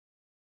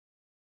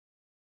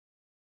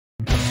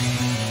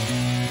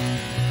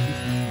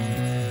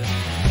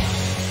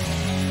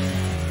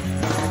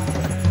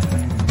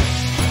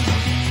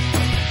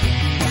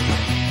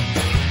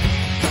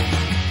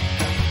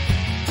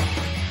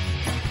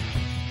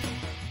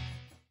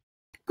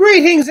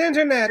Greetings,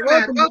 Internet!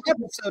 Welcome to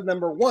episode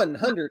number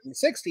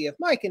 160 of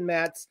Mike and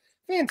Matt's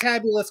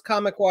Fantabulous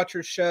Comic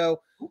Watchers show,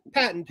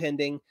 patent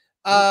pending.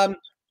 I'm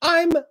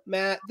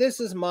Matt, this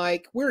is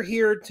Mike. We're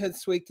here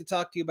this week to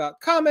talk to you about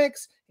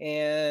comics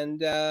and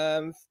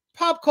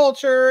pop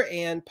culture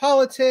and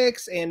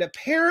politics and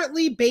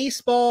apparently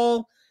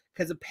baseball,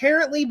 because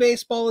apparently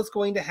baseball is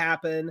going to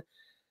happen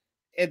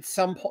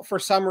for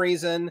some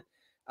reason.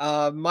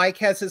 Mike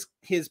has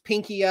his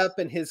pinky up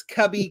and his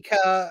cubby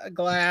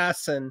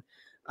glass, and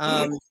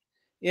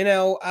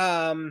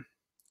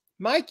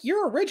Mike,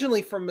 you're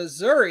originally from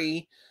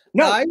Missouri.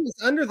 No, I was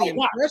under the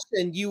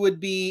impression you would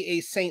be a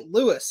St.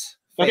 Louis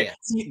fan. Okay.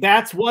 See,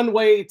 that's one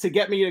way to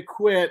get me to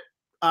quit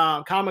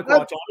Comic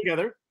Watch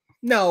altogether.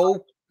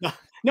 No,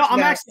 I'm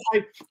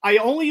actually I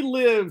only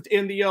lived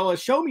in the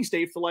Show Me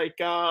State for like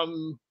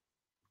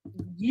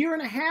year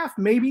and a half,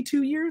 maybe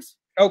 2 years.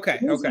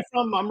 Okay.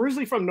 I'm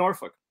originally from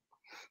Norfolk.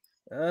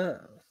 Oh.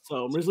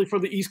 So I'm originally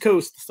from the East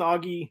Coast, the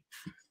soggy,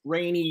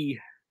 rainy,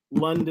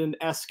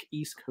 London-esque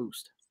East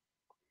Coast.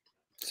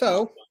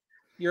 So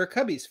you're a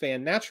Cubbies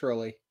fan,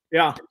 naturally.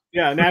 Yeah,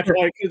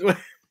 naturally.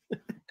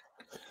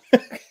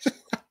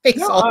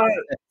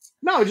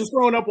 No, just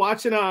growing up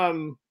watching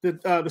the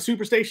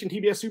Superstation,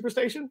 TBS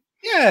Superstation.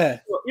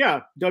 Yeah.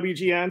 Yeah,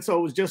 WGN. So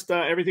it was just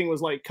everything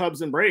was like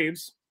Cubs and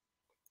Braves.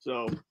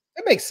 So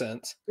that makes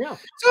sense. Yeah.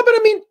 So, but I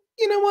mean,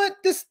 you know what?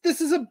 This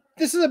is a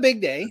big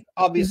day,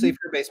 obviously, if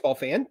you're a baseball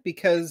fan,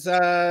 because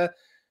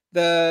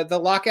the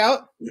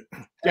lockout.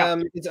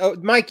 Yeah.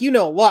 Mike, you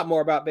know a lot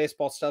more about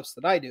baseball stuffs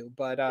than I do,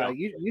 but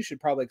you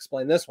should probably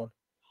explain this one.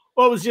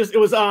 Well, it was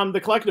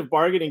the collective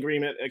bargaining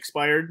agreement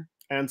expired,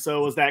 and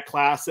so it was that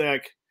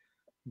classic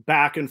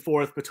back and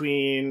forth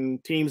between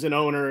teams and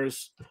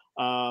owners,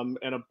 and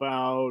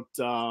about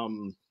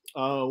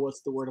what's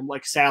the word?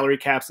 Like salary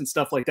caps and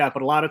stuff like that.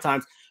 But a lot of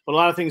things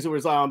there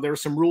were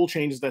some rule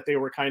changes that they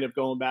were kind of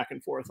going back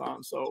and forth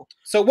on. So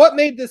what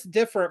made this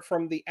different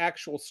from the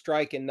actual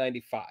strike in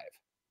 '95?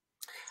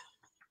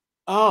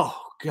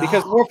 Oh, God.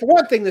 Because for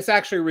one thing, this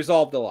actually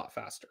resolved a lot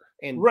faster.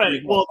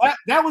 Right. Well,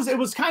 it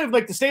was kind of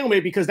like the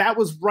stalemate, because that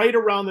was right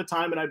around the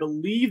time, and I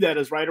believe that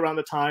is right around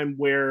the time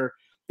where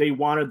they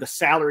wanted the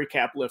salary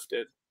cap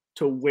lifted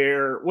to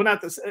where, well,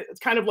 not this.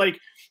 It's kind of like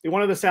they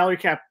wanted the salary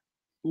cap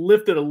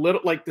lifted a little,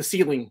 like the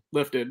ceiling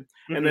lifted,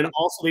 and then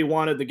also they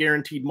wanted the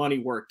guaranteed money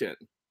worked in.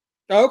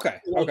 Okay.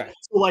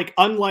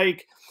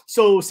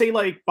 So say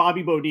like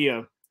Bobby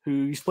Bonilla, who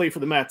used to play for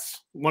the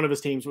Mets, one of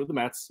his teams with the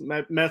Mets,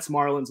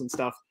 Marlins and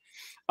stuff.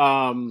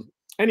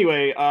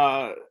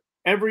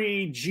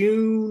 Every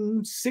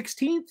June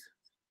 16th,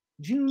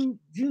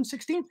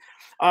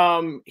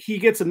 he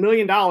gets $1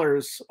 million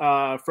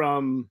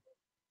from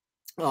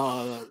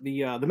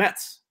the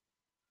Mets.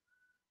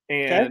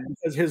 And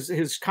because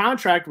his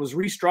contract was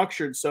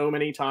restructured so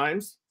many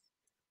times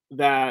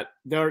that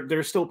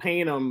they're still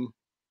paying him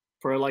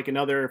for like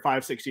another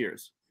 5-6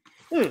 years.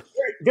 Very,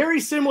 very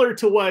similar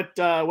to what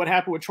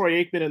happened with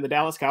Troy Aikman and the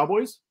Dallas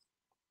Cowboys.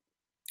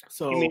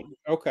 So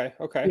okay.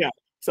 Yeah.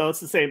 So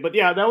it's the same, but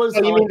yeah, that was.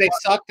 Oh, you mean they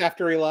sucked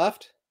after he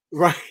left?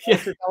 Right.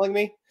 Yes, you're telling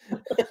me.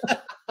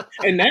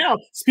 And now,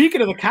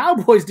 speaking of the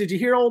Cowboys, did you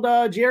hear old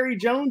Jerry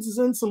Jones is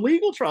in some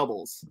legal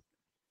troubles?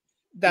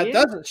 That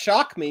doesn't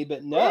shock me,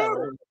 but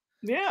no.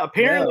 Yeah,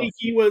 apparently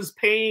he was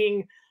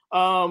paying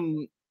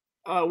one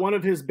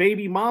of his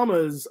baby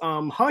mama's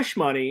hush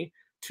money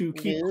to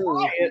keep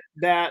quiet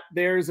that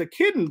there's a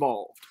kid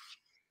involved,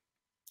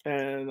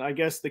 and I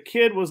guess the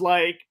kid was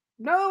like,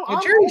 "No,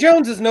 Jerry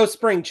Jones is no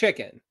spring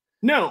chicken."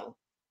 No.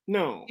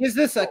 Is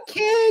this a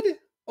kid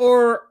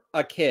or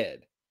a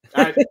kid?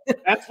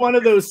 That's one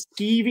of those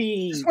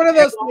skeevy. It's one of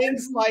those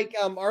things like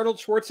Arnold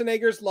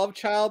Schwarzenegger's love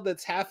child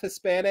that's half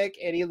Hispanic,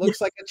 and he looks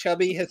like a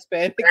chubby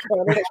Hispanic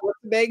Arnold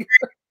Schwarzenegger.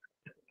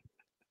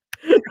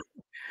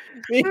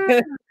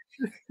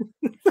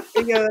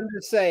 I'm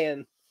just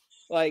saying,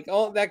 like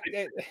all that.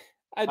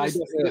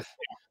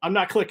 I'm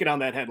not clicking on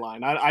that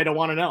headline. I don't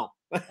want to know.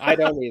 I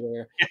don't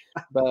either.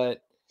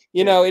 But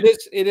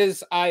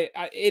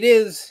it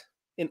is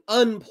an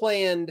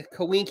unplanned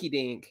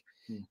coinky-dink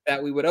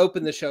that we would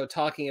open the show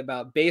talking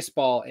about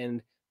baseball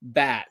and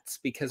bats,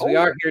 because we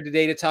are here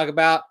today to talk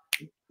about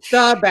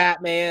the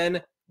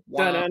Batman.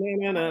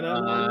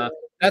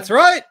 That's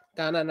right.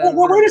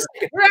 We're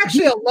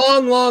actually a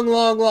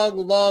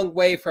long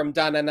way from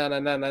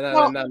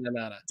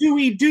da-na-na-na-na-na-na-na-na-na. Do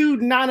we do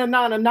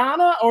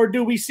na-na-na-na-na, or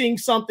do we sing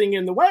something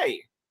in the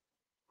way?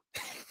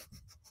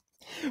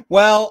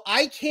 Well,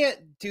 I can't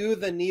do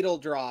the needle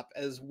drop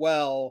as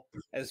well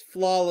as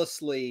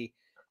flawlessly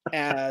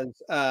as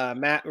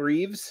Matt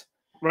Reeves.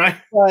 Right.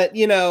 But,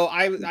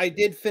 I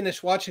did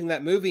finish watching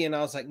that movie, and I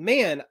was like,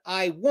 man,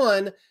 I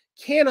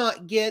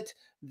cannot get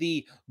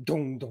the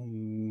dong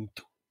dong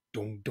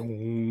dong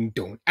dong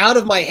dong out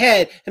of my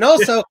head. And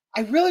also,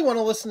 I really want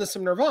to listen to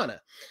some Nirvana.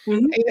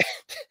 And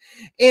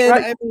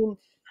right. I mean,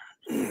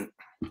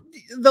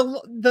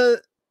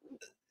 the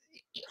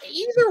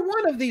either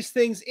one of these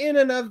things in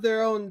and of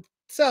their own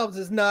selves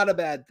is not a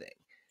bad thing.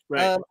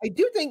 Right. I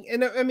do think,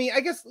 and I mean, I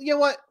guess you know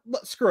what?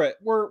 Screw it.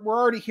 We're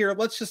already here.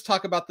 Let's just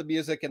talk about the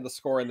music and the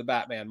score in the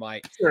Batman,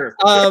 Mike. Sure.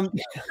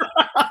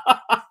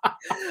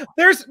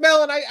 There's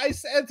Mel, and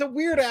it's a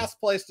weird ass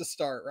place to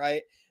start,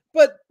 right?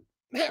 But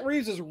Matt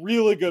Reeves is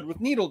really good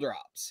with needle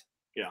drops.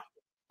 Yeah.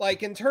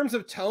 Like in terms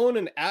of tone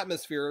and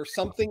atmosphere, or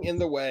something in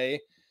the way.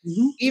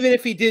 Mm-hmm. Even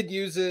if he did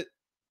use it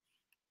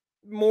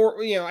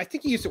more, you know, I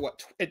think he used it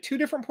at 2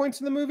 different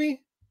points in the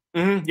movie.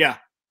 Mm-hmm. Yeah.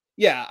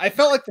 Yeah, I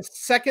felt like the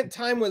second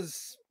time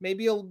was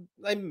maybe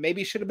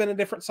should have been a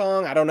different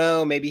song. I don't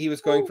know. Maybe he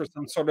was going for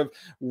some sort of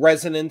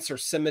resonance or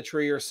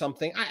symmetry or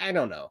something. I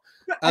don't know.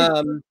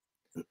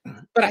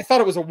 But I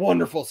thought it was a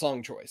wonderful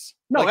song choice.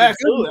 No, like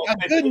absolutely.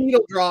 A good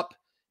needle drop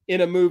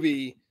in a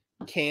movie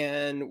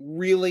can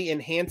really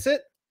enhance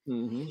it.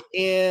 Mm-hmm.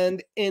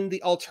 And in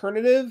the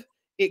alternative,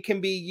 it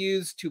can be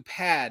used to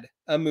pad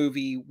a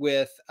movie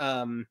with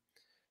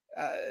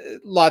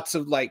lots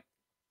of like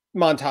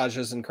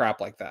montages and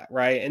crap like that,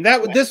 right? And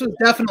this was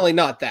definitely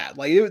not that.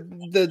 Like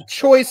the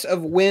choice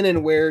of when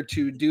and where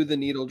to do the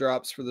needle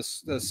drops for the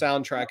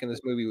soundtrack in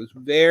this movie was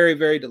very,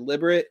 very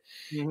deliberate.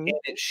 Mm-hmm. And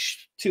it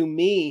to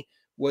me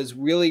was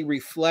really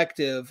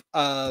reflective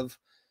of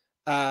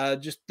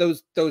just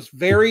those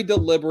very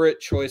deliberate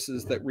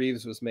choices that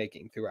Reeves was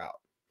making throughout.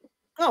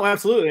 Oh,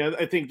 absolutely.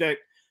 I think that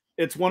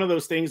it's one of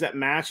those things that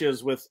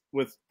matches with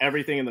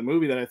everything in the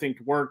movie that I think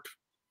worked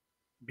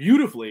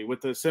beautifully with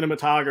the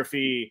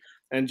cinematography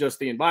and just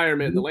the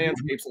environment and the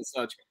landscapes and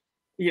such,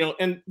 you know.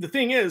 And the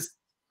thing is,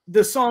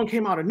 this song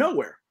came out of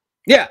nowhere.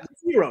 Yeah,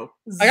 zero.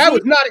 Like I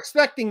was not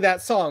expecting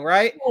that song,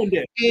 right? And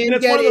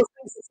it's one of those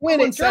things when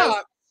it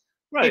dropped,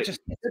 right, it just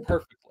hit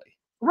perfectly.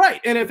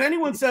 Right. And if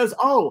anyone says,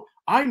 "Oh,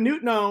 I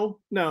knew," no,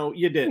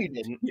 you didn't. You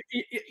didn't.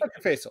 Put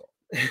your face on.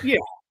 Yeah.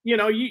 You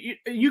know,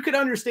 you could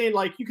understand,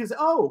 like, you could say,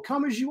 "Oh,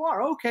 come as you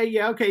are." Okay,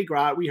 yeah, okay,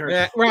 Grot, we heard.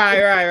 Yeah,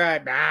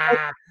 right.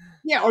 Ah.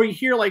 Yeah, or you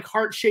hear like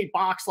heart-shaped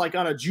box like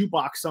on a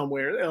jukebox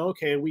somewhere.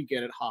 Okay, we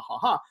get it. Ha ha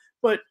ha.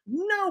 But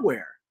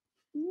nowhere,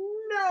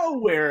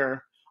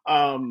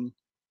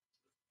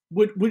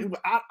 would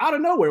out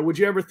of nowhere would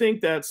you ever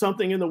think that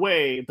Something in the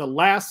Way, the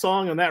last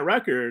song on that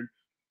record,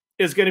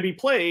 is going to be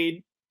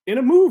played in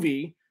a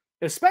movie,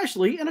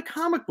 especially in a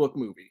comic book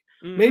movie,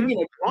 maybe in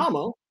a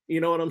drama.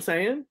 You know what I'm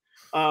saying?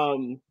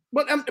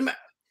 But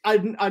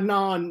a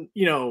non,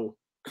 you know,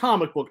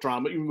 comic book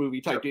drama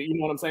movie type. You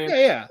know what I'm saying?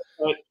 Yeah.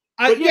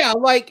 But yeah,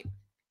 like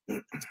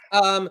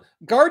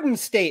Garden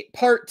State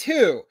Part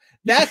 2.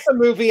 That's a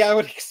movie I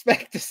would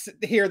expect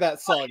to hear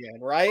that song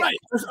in, right?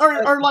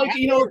 Or like,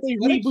 you know, if they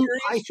reboot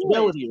High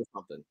Fidelity or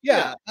something.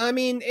 Yeah, I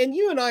mean, and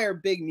you and I are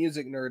big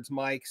music nerds,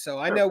 Mike, so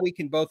I know we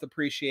can both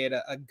appreciate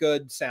a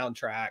good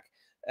soundtrack.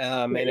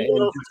 And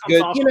it's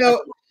good, you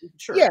know.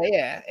 Sure.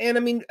 Yeah. And I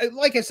mean,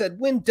 like I said,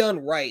 when done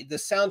right, the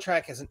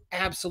soundtrack is an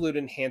absolute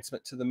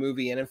enhancement to the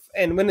movie. And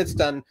when it's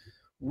done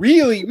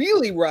really,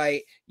 really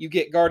right, you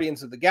get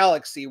Guardians of the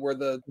Galaxy, where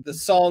the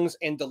songs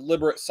and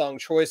deliberate song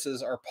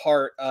choices are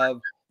part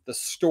of the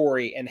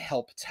story and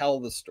help tell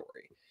the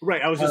story.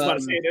 Right. I was just about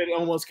to say that it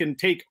almost can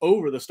take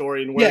over the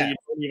story, and where you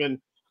don't even,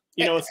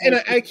 you know.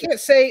 I can't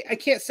say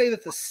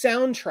that the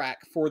soundtrack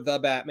for The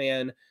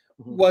Batman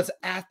was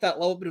at that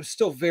level, but it was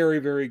still very,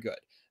 very good.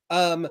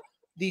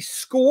 The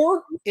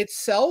score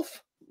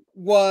itself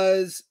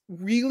was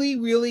really,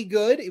 really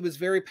good. It was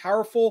very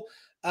powerful.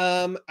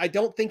 I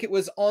don't think it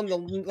was on the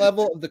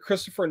level of the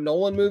Christopher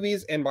Nolan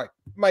movies. And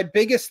my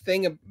biggest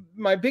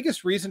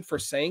reason for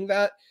saying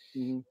that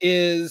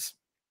is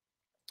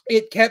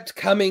it kept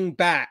coming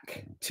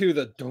back to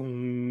the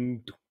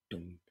dun,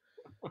 dun,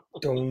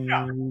 dun,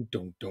 dun,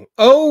 dun, dun,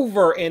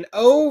 over and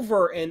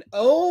over and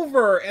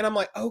over. And I'm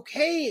like,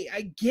 okay,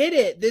 I get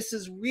it. This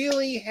is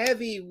really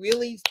heavy,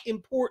 really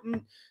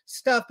important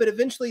stuff. But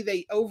eventually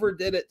they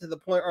overdid it to the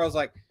point where I was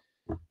like,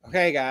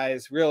 okay,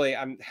 guys, really,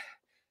 I'm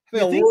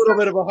having a little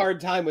bit of a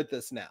hard time with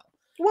this now.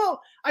 Well,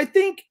 I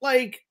think,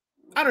 like,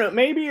 I don't know,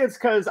 maybe it's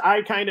because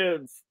I kind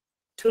of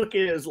took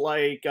it as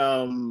like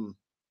the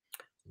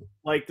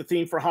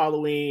theme for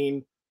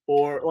Halloween,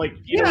 or like,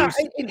 you know,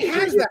 it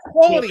has that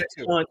quality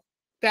to it.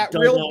 That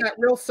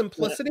real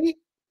simplicity.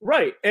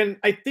 Right. And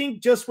I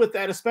think just with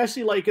that,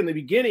 especially like in the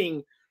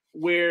beginning,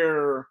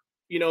 where,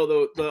 you know,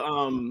 the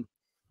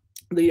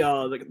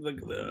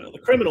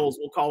criminals,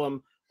 we'll call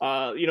them,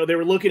 you know, they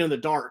were looking in the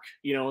dark,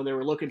 you know, and they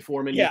were looking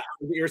for him in the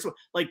ears,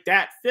 like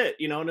that fit,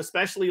 you know. And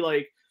especially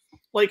like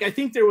I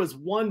think there was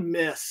one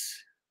miss.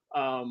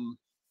 I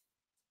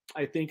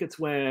think it's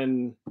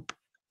when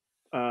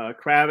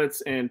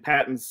Kravitz and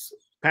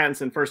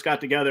Pattinson first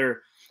got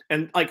together,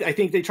 and like I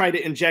think they tried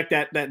to inject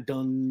that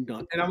dun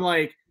dun, and I'm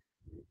like,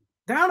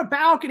 they're on a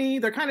balcony,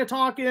 they're kind of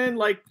talking,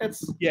 like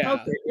that's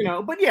okay, you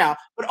know. But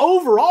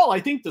overall,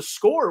 I think the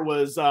score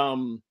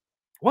wasn't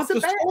bad.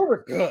 The score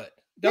was good.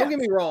 Don't get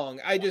me wrong.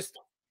 I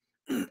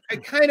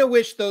kind of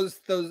wish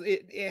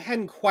it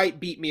hadn't quite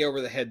beat me over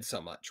the head so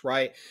much,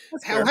 right?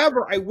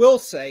 However, I will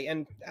say,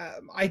 and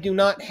I do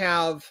not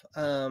have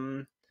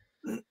oh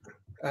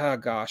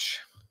gosh,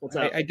 What's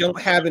that? I don't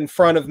have in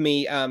front of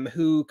me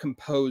who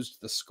composed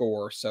the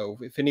score. So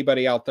if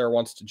anybody out there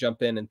wants to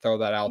jump in and throw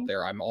that out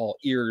there, I'm all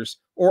ears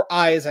or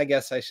eyes, I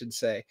guess I should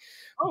say.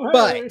 Oh,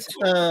 But hey.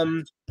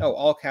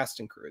 all cast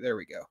and crew. There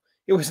we go.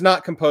 It was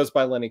not composed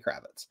by Lenny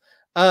Kravitz.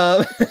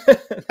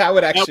 That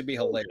would actually be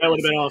hilarious. That would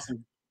have been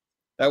awesome.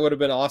 That would have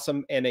been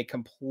awesome and a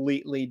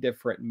completely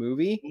different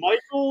movie.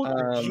 Michael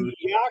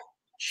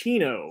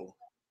Giacchino.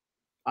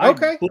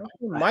 Okay,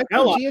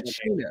 Michael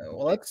Giacchino.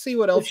 Well, let's see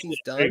what else he's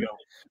done,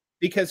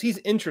 because he's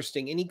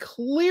interesting and he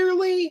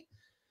clearly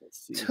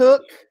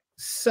took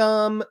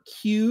some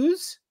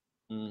cues.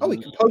 Oh, he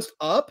composed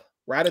Up,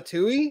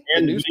 Ratatouille,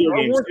 and the new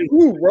Star Wars.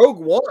 Ooh, Rogue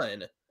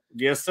One.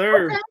 Yes,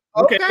 sir.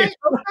 Okay.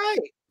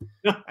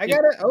 I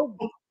got it. Oh,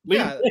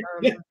 yeah.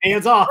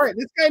 Hands off. All right,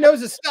 this guy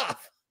knows his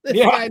stuff. This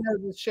guy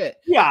knows his shit.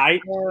 Yeah.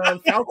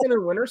 Falcon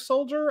and Winter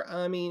Soldier.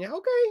 I mean,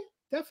 okay,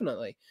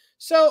 definitely.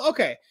 So,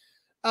 okay,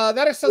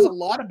 that says a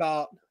lot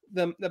about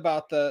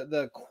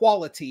the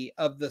quality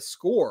of the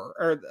score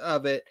or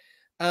of it.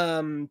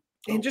 And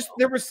just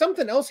there was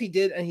something else he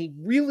did, and he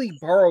really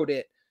borrowed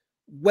it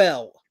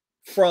well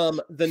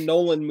from the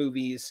Nolan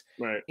movies,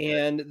 right?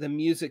 And the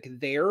music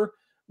there,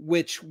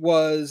 which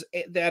was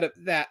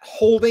that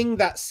holding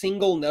that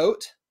single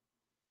note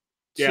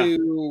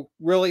to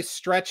really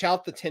stretch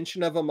out the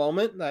tension of a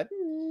moment, that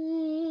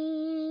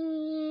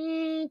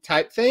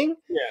type thing.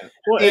 Yeah.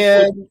 Well,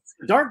 and it's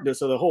the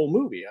darkness of the whole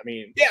movie. I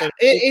mean,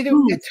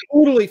 it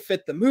totally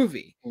fit the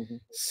movie. Mm-hmm.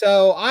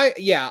 So I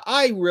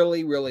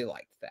really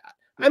liked that.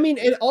 I mean,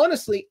 and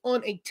honestly,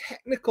 on a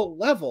technical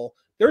level,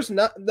 there's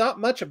not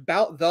much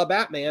about The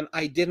Batman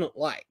I didn't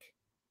like.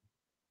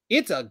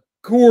 It's a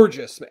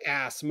gorgeous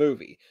ass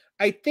movie.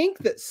 I think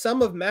that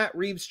some of Matt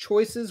Reeves'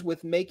 choices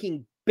with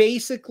making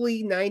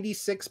basically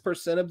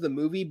 96% of the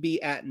movie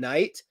be at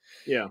night.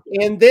 Yeah.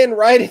 And then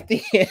right at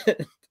the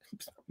end,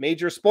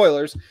 major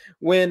spoilers,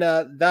 when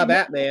the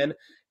Batman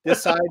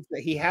decides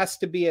that he has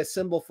to be a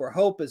symbol for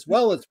hope as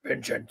well as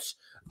vengeance.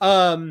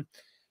 Then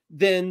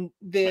and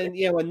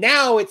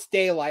now it's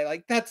daylight.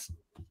 Like, that's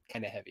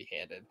kind of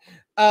heavy-handed.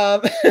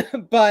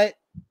 But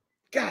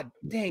God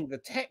dang, the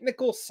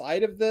technical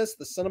side of this,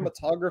 the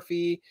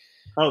cinematography,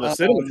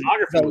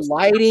 the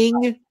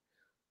lighting,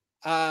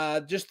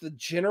 just the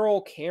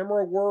general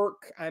camera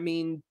work. I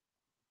mean,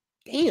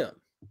 damn.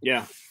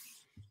 Yeah.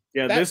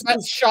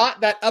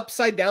 That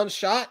upside down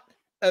shot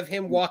of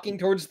him walking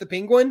towards the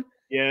penguin.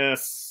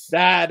 Yes.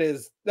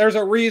 There's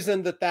a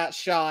reason that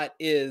shot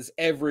is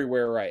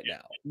everywhere right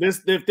now.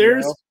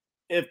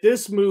 If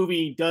this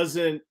movie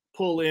doesn't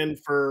pull in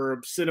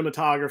for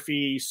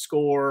cinematography,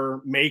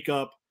 score,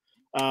 makeup,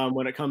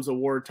 when it comes to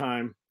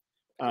wartime.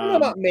 I don't know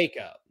about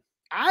makeup.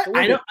 I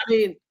don't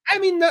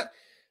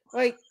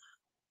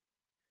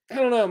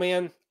know,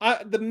 man.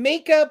 The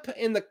makeup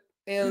and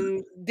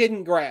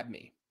didn't grab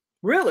me.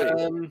 Really?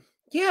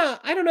 Yeah,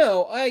 I don't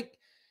know. I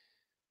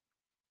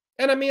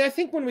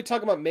think when we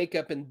talk about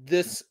makeup in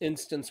this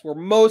instance, we're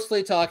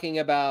mostly talking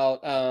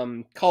about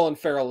Colin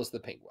Farrell as the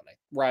Penguin,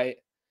 right?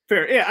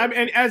 Fair, yeah. I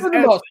mean, for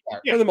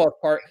the most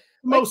part,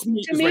 most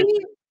to me,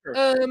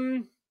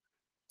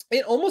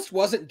 it almost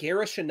wasn't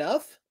garish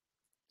enough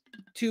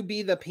to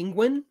be the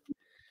Penguin,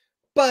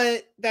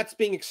 but that's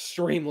being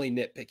extremely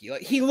nitpicky.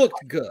 Like, he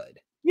looked good.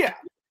 Yeah,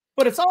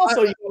 but it's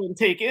also you can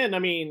take in. I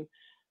mean,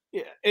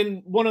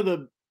 and one of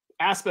the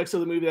aspects of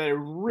the movie that I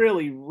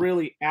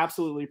really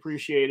absolutely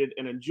appreciated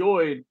and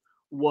enjoyed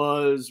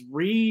was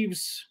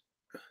Reeves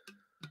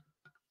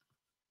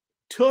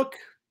took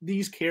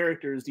these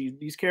characters,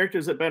 these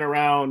characters that have been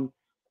around,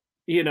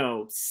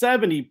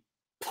 70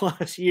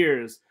 plus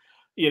years,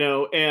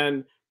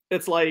 and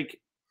it's like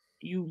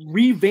you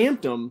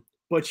revamped them,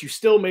 but you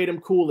still made them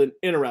cool and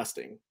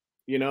interesting,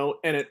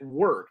 and it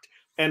worked.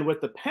 And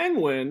with the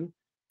Penguin,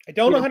 I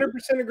don't 100%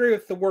 agree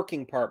with the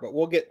working part, but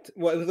we'll get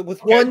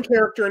with one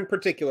character in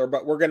particular.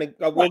 But we're gonna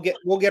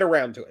we'll get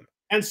around to him.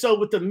 And so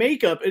with the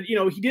makeup,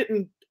 he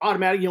didn't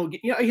automatically,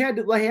 he had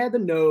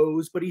the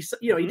nose, but he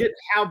didn't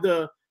have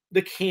the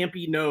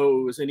campy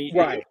nose, and he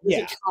wasn't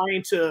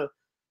trying to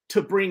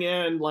bring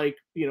in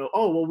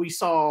we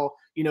saw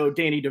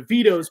Danny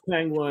DeVito's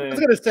Penguin. I was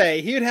gonna say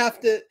he'd have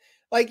to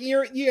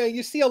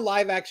you see a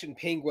live action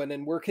Penguin,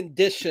 and we're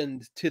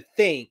conditioned to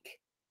think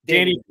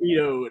Danny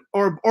DeVito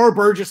or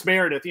Burgess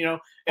Meredith,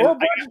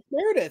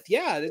 Meredith,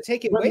 to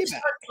take it way back.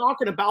 Start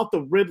talking about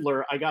the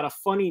Riddler, I got a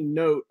funny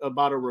note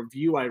about a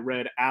review I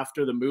read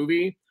after the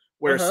movie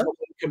where someone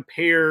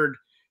compared,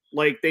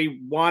 they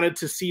wanted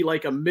to see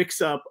a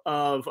mix-up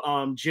of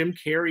Jim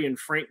Carrey and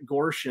Frank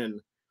Gorshin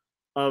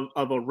of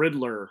a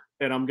Riddler,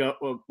 and I'm going,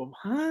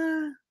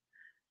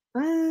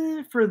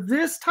 for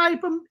this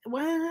type of,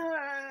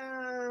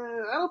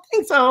 I don't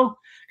think so,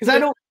 because I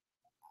don't.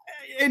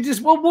 It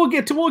just we'll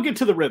get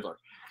to the Riddler,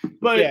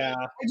 but I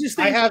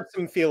have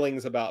some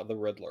feelings about the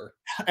Riddler.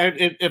 And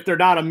if they're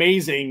not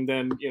amazing,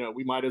 then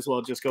we might as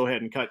well just go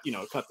ahead and cut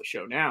the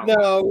show now.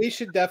 No, we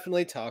should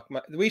definitely talk.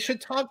 We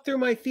should talk through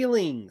my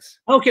feelings.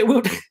 Okay,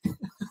 well,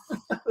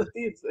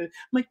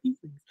 My feelings.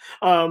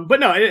 But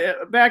no,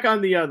 back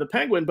on the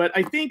Penguin. But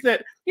I think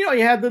that he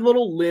had the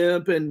little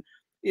limp, and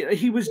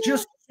he was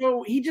just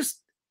so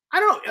I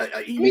don't know.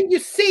 I mean, you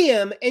see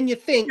him and you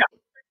think,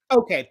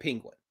 okay,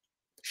 Penguin.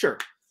 Sure.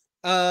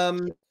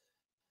 But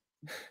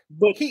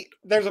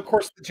there's of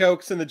course the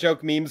jokes and the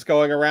joke memes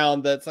going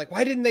around that's like,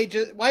 why did they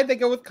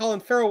go with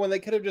Colin Farrell when they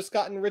could have just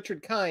gotten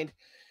Richard Kind?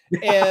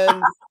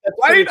 And that's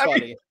pretty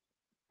funny.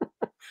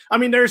 I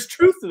mean, there's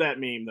truth to that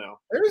meme, though.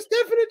 There's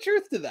definite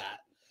truth to that.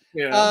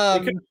 Yeah,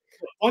 they could a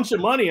bunch of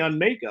money on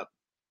makeup.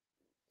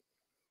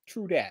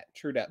 True that.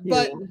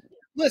 But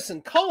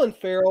listen, Colin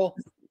Farrell,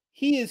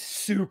 he is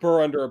super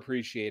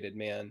underappreciated,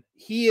 man.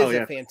 He is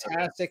a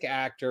fantastic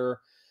actor.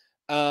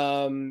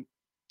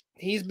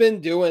 He's been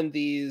doing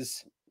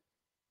these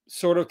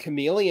sort of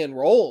chameleon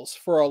roles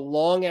for a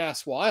long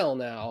ass while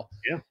now.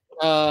 Yeah.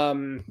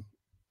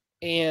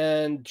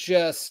 And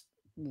just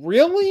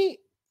really,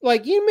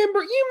 like, you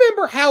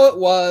remember how it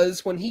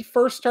was when he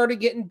first started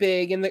getting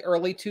big in the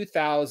early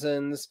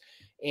 2000s,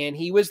 and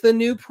he was the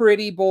new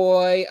pretty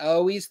boy.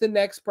 Oh, he's the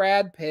next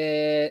Brad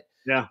Pitt.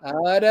 Yeah.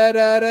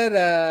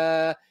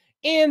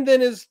 And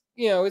then his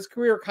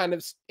career kind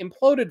of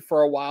imploded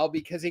for a while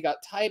because he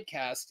got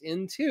typecast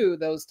into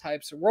those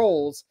types of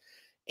roles.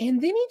 And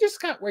then he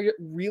just got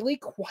really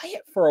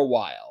quiet for a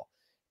while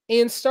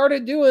and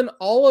started doing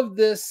all of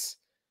this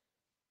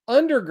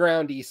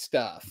undergroundy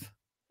stuff.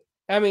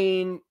 I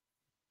mean,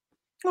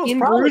 In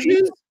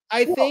Bruges,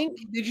 I think.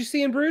 Did you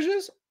see In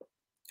Bruges?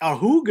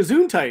 Who?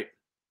 Gesundheit.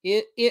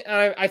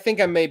 I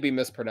think I may be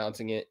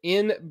mispronouncing it.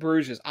 In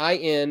Bruges,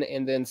 I-N,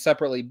 and then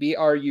separately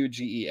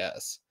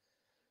B-R-U-G-E-S.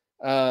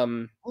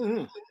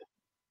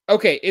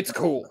 Okay, it's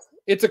cool.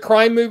 It's a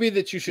crime movie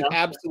that you should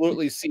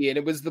absolutely see. And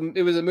it was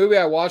a movie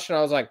I watched and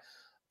I was like,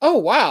 oh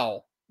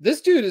wow,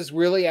 this dude is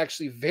really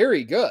actually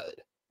very good.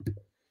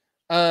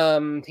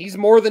 He's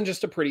more than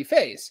just a pretty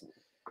face.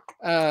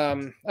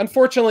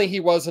 Unfortunately, he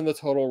was in the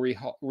Total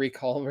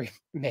Recall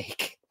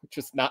remake, which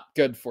is not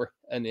good for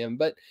an M.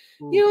 But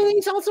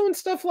he's also in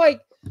stuff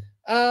like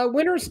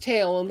Winter's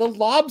Tale and The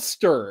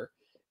Lobster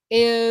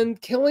and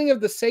Killing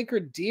of the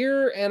Sacred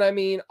Deer, and I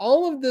mean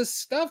all of this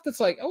stuff that's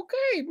like,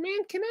 okay,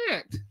 man can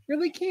act,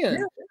 really can.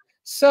 Yeah.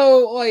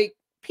 So like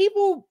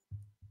people,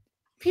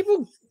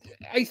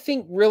 I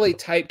think really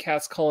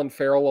typecast Colin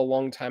Farrell a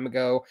long time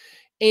ago,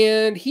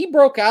 and he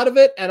broke out of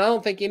it, and I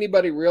don't think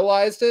anybody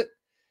realized it.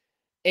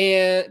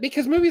 And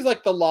because movies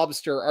like The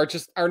Lobster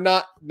are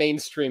not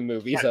mainstream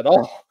movies at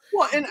all.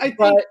 Well, and I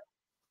think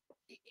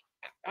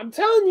I'm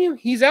telling you,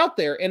 he's out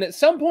there, and at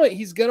some point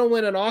he's going to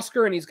win an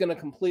Oscar, and he's going to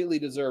completely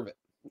deserve it.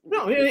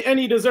 No, and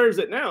he deserves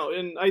it now.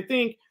 And I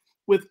think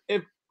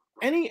if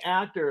any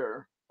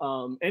actor,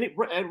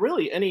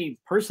 any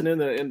person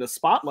in the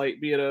spotlight,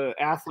 be it an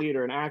athlete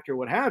or an actor,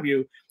 what have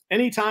you,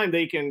 anytime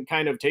they can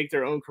kind of take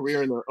their own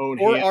career in their own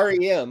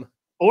hands.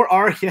 Or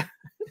REM.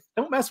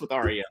 Don't mess with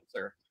REM,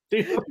 sir.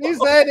 You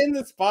said in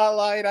the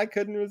spotlight, I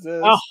couldn't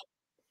resist. Oh.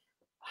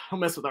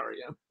 Don't mess with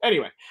REM.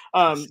 Anyway,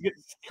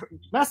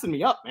 messing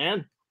me up,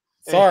 man.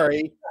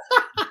 Sorry.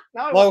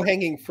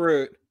 Low-hanging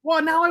fruit.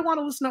 Well, now I want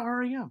to listen to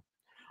REM.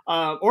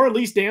 Or at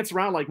least dance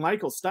around like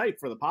Michael Stipe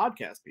for the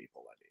podcast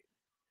people. I mean,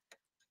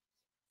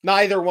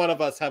 neither one of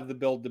us have the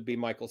build to be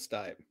Michael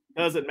Stipe.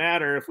 Doesn't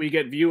matter if we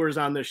get viewers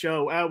on the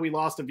show. Well, we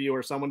lost a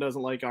viewer. Someone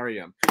doesn't like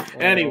REM.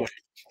 Anyway.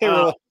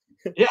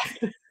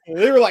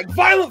 They were like,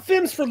 Violent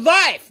Femmes for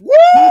Life. Woo!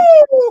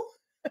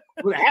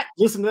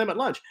 Listen to them at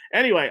lunch.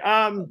 Anyway,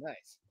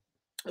 nice.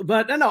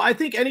 But no, I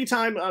think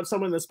anytime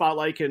someone in the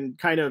spotlight can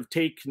kind of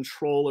take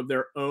control of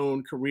their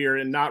own career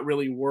and not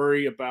really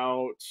worry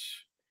about,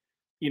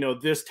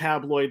 this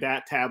tabloid,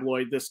 that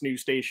tabloid, this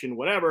news station,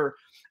 whatever,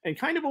 and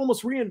kind of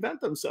almost reinvent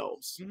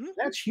themselves. Mm-hmm.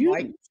 That's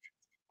huge.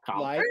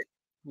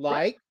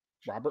 Like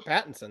Robert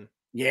Pattinson.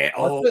 Yeah.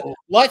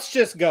 Let's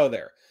just go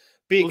there.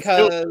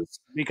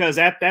 Because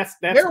that's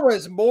there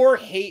was more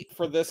hate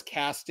for this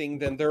casting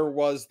than there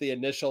was the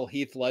initial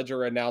Heath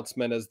Ledger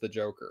announcement as the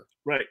Joker.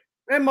 Right.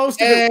 And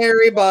most of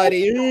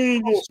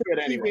everybody,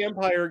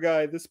 vampire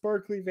guy, the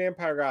sparkly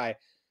vampire guy.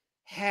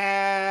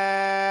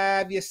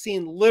 Have you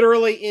seen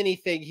literally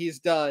anything he's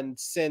done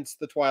since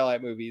the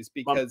Twilight movies?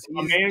 Because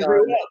he's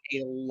done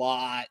a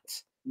lot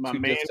to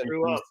distance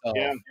himself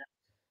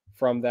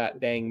from that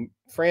dang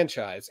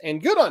franchise.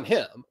 And good on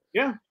him.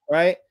 Yeah.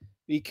 Right?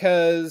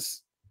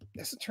 Because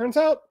as it turns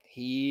out,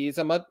 he's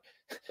a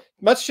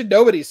much to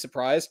nobody's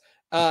surprise.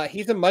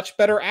 He's a much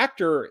better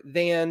actor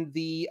than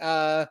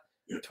the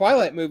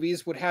Twilight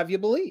movies would have you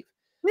believe.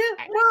 Yeah,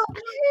 well,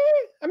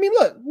 I mean,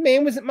 look,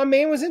 my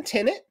man was in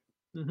Tenet,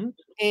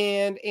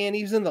 and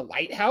he was in The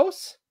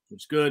Lighthouse.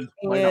 It's good.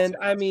 And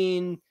I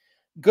mean,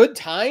 Good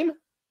Time.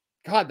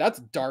 God, that's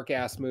a dark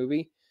ass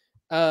movie.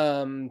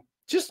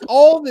 Just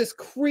all this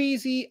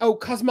crazy. Oh,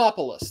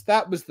 Cosmopolis.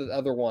 That was the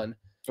other one.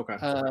 Okay.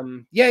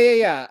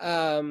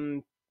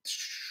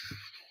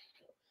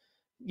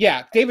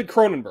 Yeah, David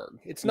Cronenberg.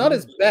 It's not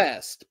his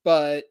best,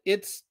 but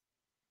it's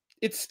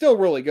still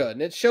really good.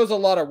 And it shows a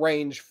lot of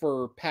range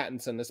for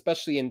Pattinson,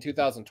 especially in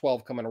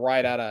 2012, coming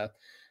right out of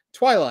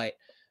Twilight.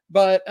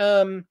 But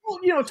well,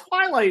 you know,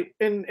 Twilight,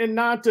 and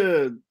not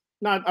to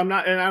not I'm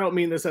not, and I don't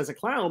mean this as a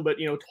clown, but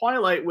you know,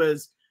 Twilight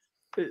was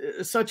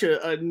such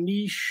a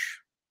niche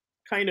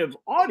kind of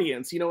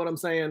audience. You know what I'm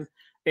saying?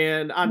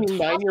 And I on mean,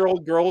 top,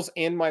 9-year-old girls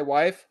and my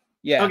wife.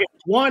 Yeah. okay,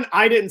 one,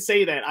 I didn't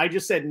say that. I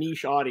just said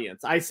niche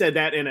audience. I said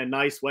that in a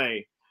nice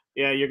way.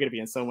 Yeah, you're gonna be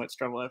in so much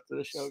trouble after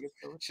the show gets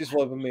over. She's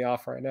flipping me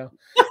off right now.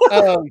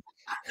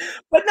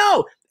 But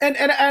no, and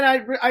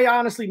I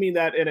honestly mean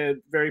that in a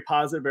very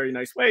positive, very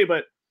nice way.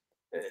 But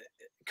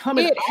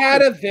coming, it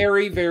had a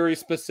very, very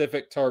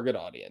specific target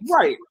audience,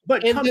 right?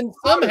 But and then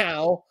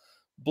somehow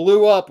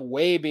blew up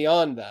way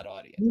beyond that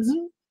audience.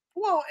 Mm-hmm.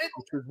 Well,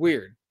 which was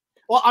weird.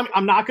 Well,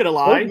 I'm not gonna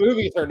lie. Those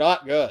movies are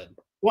not good.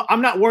 Well,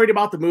 I'm not worried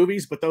about the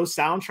movies, but those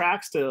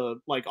soundtracks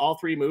to like all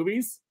 3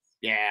 movies,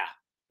 yeah,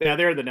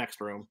 they're in the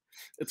next room.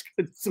 It's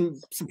some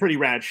pretty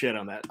rad shit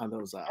on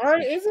those. All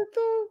right, is it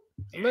though?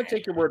 I'm gonna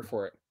take your word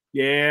for it.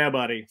 Yeah,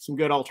 buddy, some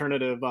good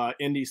alternative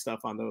indie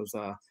stuff on those.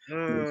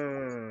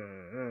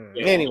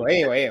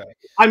 Anyway.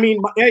 I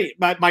mean,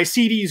 my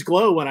CDs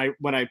glow when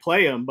I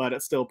play them, but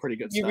it's still pretty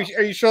good stuff.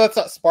 Are you sure that's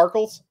not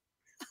Sparkles?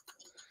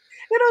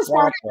 It is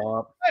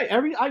Sparkle. Hey,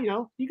 you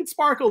know, you can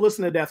sparkle.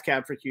 Listen to Death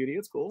Cab for Cutie.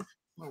 It's cool.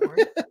 Don't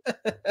worry.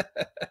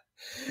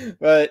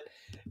 But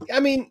I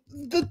mean,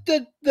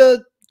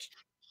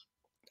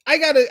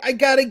 I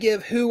gotta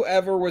give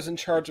whoever was in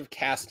charge of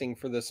casting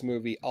for this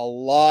movie a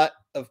lot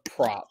of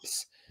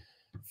props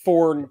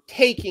for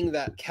taking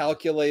that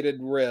calculated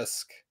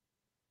risk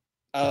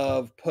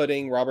of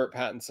putting Robert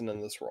Pattinson in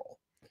this role.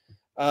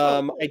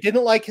 I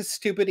didn't like his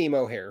stupid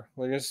emo hair.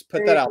 We'll just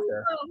put that out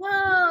there.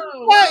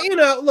 Whoa. Well, you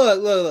know,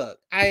 look.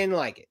 I didn't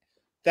like it.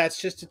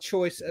 That's just a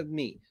choice of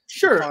me.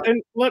 Sure.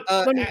 And let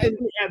me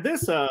add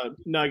this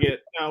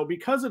nugget. Now,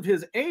 because of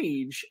his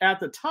age at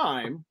the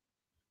time,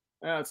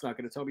 it's not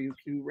going to tell me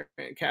who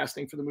ran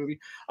casting for the movie.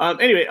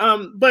 Anyway,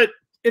 but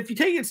if you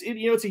take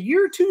it's a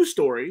year 2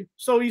 story,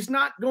 so he's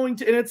not going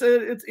to, and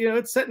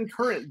it's set in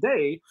current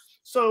day.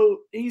 So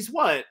he's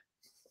what?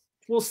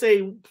 We'll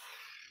say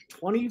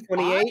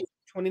 28,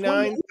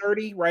 29,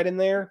 30, right in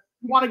there.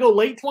 You want to go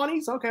late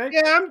 20s? Okay.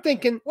 Yeah, I'm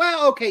thinking,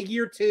 well, okay,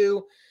 year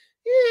 2.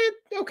 Yeah,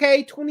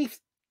 okay,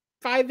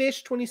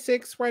 25-ish,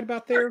 26, right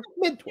about there.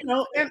 Mid-20s. You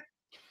know, and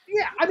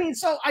yeah, I mean,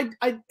 so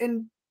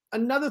and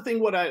another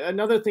thing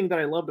that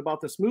I loved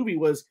about this movie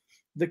was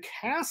the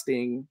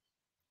casting.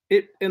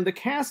 It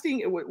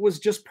was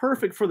just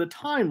perfect for the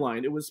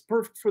timeline. It was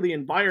perfect for the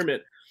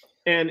environment,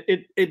 and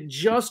it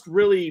just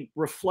really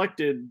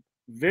reflected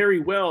very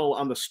well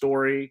on the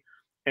story,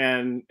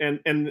 and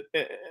the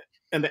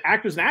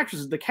actors and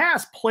actresses, the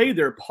cast played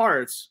their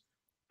parts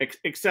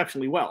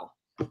exceptionally well.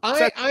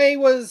 Okay,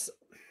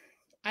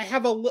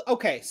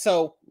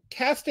 so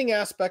casting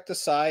aspect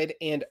aside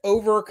and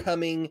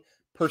overcoming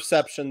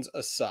perceptions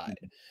aside,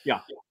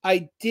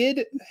 I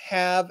did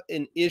have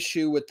an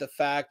issue with the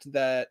fact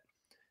that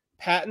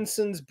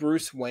Pattinson's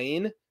Bruce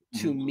Wayne,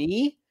 to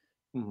me,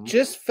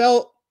 just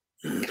felt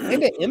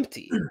kind of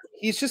empty.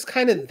 He's just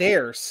kind of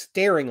there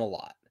staring a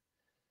lot.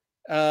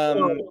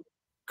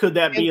 Could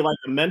that be like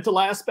a mental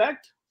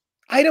aspect?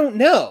 I don't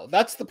know.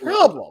 That's the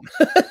problem.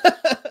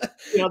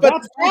 But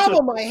the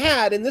problem I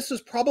had, and this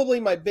was probably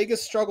my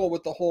biggest struggle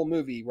with the whole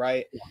movie,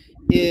 right,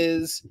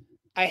 is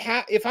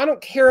if I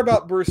don't care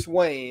about Bruce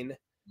Wayne,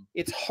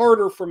 it's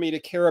harder for me to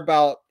care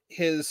about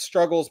his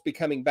struggles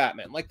becoming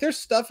Batman. Like, there's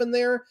stuff in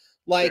there,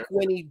 like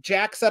when he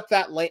jacks up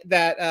that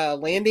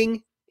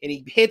landing and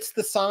he hits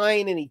the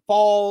sign and he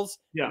falls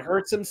and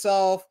hurts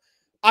himself.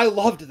 I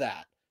loved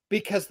that,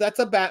 because that's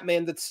a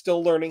Batman that's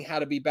still learning how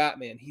to be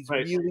Batman. He's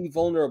really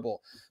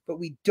vulnerable. But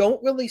we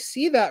don't really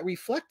see that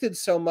reflected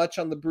so much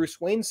on the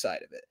Bruce Wayne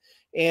side of it.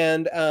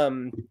 And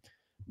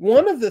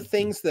one of the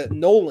things that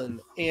Nolan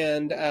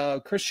and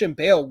Christian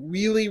Bale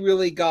really,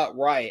 really got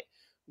right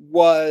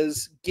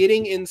was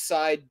getting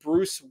inside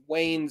Bruce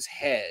Wayne's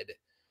head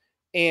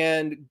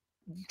and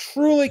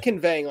truly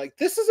conveying, like,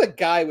 this is a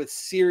guy with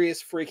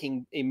serious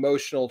freaking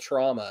emotional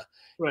trauma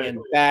and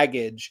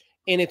baggage.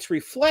 And it's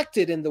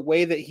reflected in the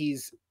way that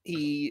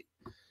he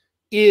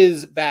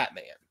is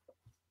Batman,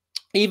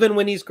 even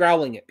when he's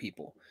growling at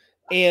people.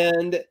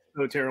 And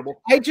so terrible.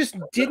 I just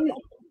didn't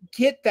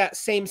get that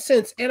same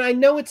sense. And I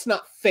know it's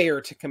not fair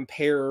to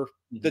compare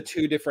the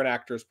 2 different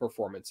actors'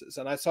 performances.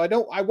 And I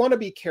want to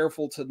be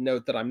careful to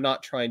note that I'm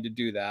not trying to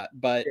do that.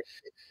 But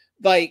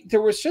like,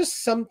 there was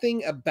just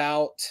something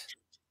about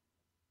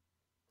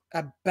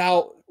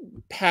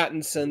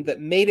Pattinson that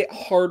made it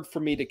hard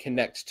for me to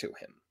connect to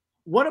him.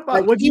 What about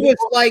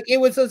it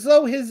was as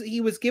though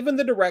he was given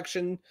the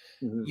direction,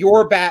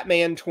 you're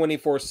Batman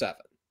 24/7.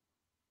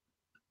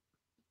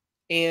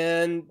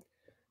 And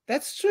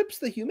that strips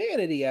the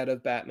humanity out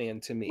of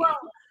Batman to me. Well,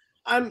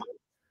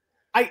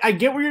 I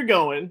get where you're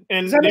going,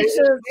 and there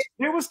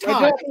was time.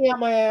 Am I talking out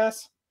my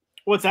ass?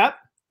 What's that?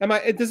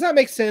 Does that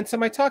make sense?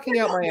 Am I talking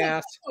out my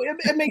ass?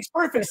 It makes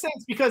perfect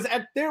sense, because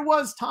there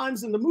was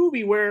times in the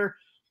movie where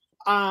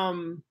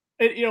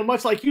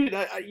much like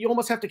you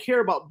almost have to care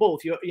about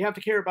both. You have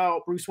to care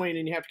about Bruce Wayne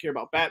and you have to care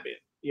about Batman,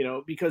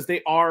 because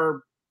they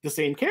are the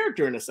same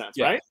character in a sense,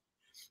 right?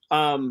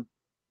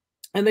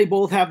 And they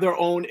both have their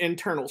own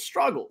internal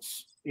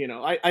struggles. You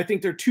know, I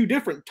think they're two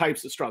different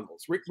types of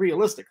struggles,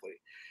 realistically.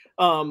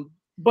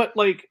 But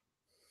like,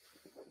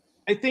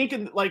 I think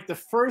in like the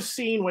first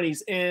scene when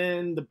he's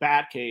in the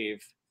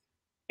Batcave,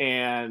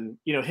 and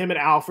you know, him and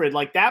Alfred,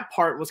 like that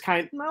part was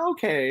kind of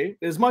okay.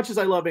 As much as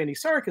I love Andy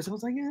Serkis, I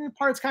was like, that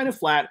part's kind of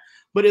flat.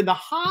 But in the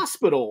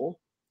hospital,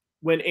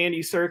 when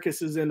Andy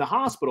Serkis is in the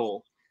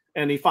hospital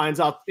and he finds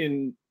out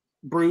in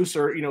Bruce,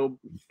 or you know,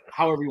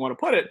 however you want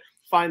to put it,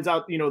 finds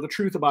out, you know, the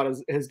truth about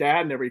his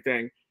dad and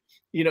everything,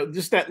 you know,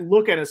 just that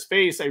look at his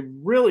face,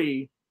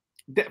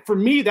 for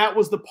me, that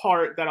was the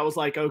part that I was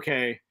like,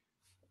 okay,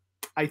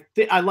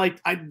 I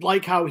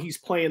like how he's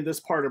playing this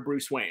part of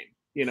Bruce Wayne,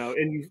 you know,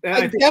 and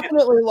I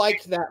definitely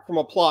liked that from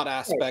a plot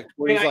aspect,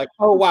 where he's like,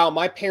 oh wow,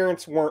 my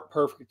parents weren't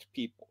perfect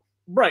people.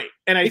 Right.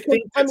 And I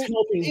think that's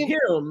helping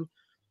him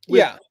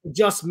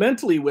just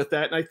mentally with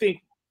that. And I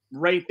think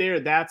right there,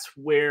 that's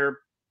where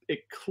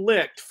it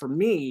clicked for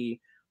me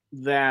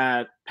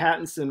that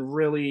Pattinson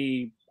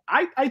really,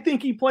 I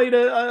think he played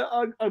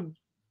a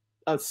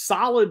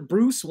solid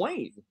Bruce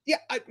Wayne. Yeah,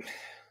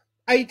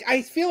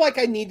 I feel like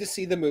I need to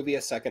see the movie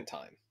a second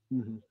time.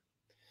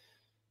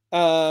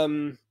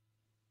 And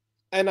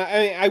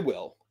I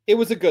will. It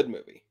was a good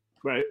movie,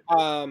 right?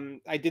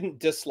 I didn't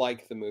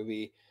dislike the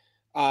movie.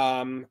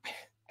 I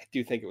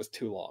do think it was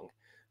too long,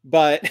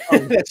 but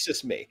that's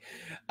just me.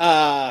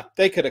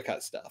 They could have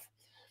cut stuff,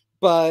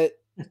 but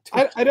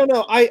I don't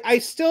know. I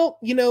still,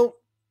 you know,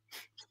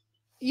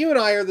 you and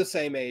I are the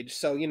same age,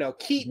 so you know,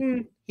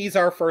 Keaton, he's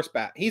our first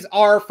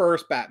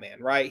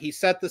Batman, right? He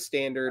set the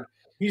standard.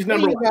 He's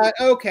number one.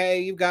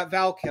 You've got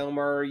Val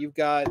Kilmer, you've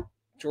got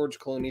George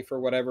Clooney for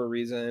whatever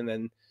reason,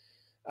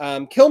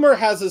 and Kilmer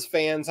has his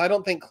fans. I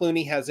don't think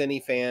Clooney has any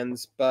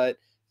fans, but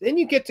then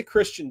you get to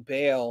Christian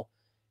Bale,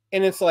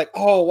 and it's like,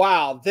 oh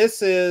wow,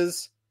 this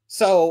is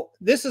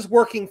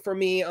working for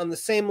me on the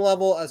same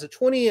level as a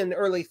 20 and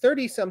early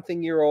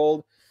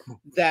 30-something-year-old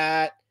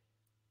that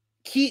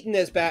Keaton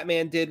as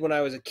Batman did when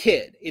I was a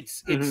kid.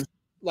 It's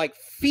like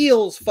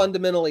feels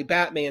fundamentally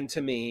Batman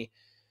to me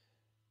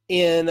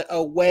in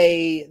a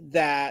way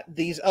that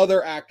these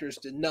other actors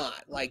did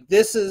not. Like,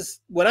 this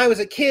is when I was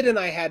a kid and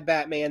I had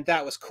Batman,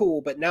 that was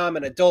cool, but now I'm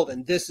an adult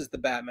and this is the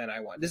Batman I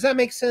want. Does that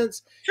make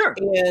sense? Sure.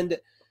 And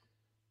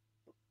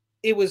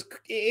it was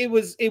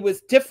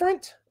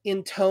different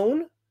in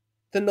tone,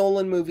 the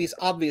Nolan movies,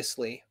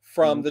 obviously,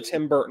 from the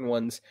Tim Burton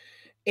ones.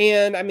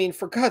 And I mean,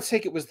 for God's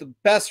sake, it was the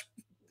best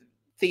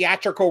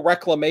theatrical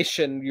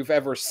reclamation you've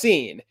ever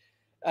seen,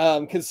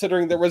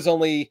 considering there was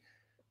only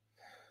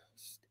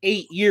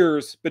 8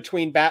 years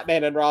between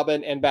Batman and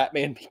Robin and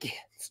Batman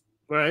Begins.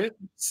 Right.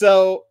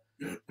 So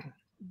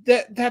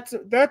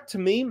that to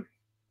me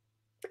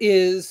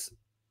is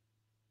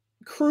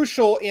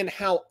crucial in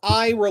how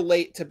I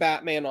relate to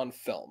Batman on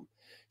film.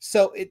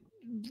 So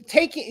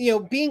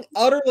being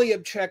utterly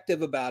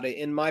objective about it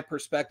in my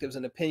perspectives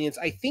and opinions,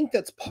 I think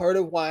that's part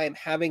of why I'm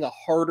having a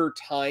harder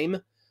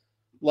time,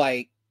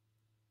 like,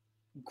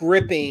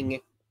 gripping,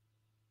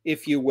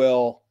 if you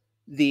will,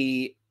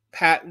 the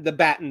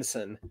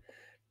Pattinson,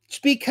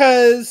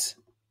 because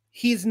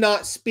he's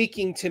not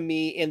speaking to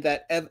me in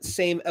that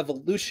same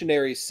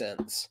evolutionary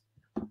sense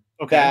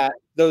that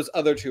those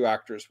other two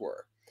actors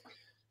were.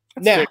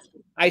 Now,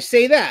 I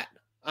say that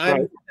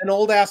I'm an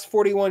old ass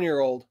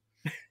 41-year-old,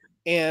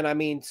 and I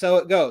mean, so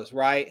it goes,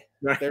 right?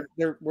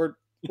 We're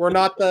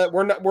not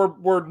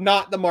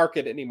the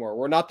market anymore.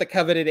 We're not the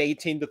coveted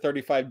 18 to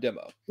 35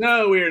 demo.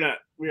 No, we are not.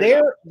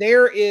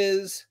 There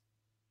is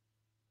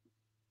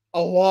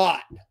a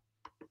lot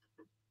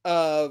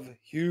of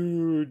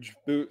huge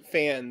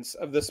fans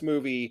of this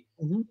movie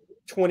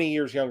 20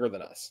 years younger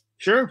than us.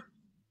 Sure.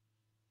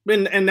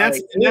 And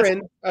that's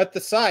at the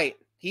site.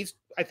 He's,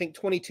 I think,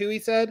 22, he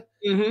said.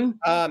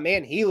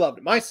 Man, he loved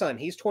it. My son,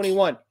 he's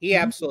 21. He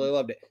absolutely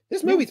loved it.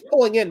 This movie's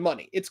pulling in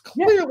money. It's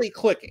clearly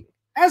clicking.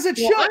 As it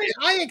should.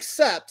 I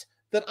accept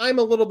that I'm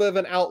a little bit of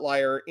an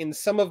outlier in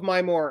some of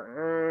my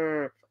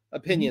more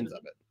opinions of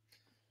it.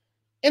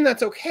 And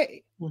that's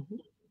okay.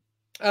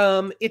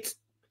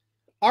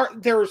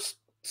 There's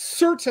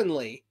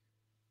certainly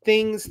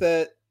things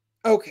that,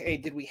 okay,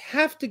 did we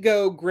have to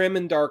go grim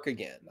and dark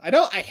again?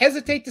 I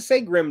hesitate to say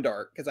grim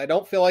dark because I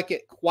don't feel like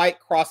it quite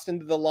crossed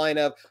into the line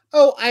of,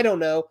 oh, I don't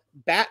know,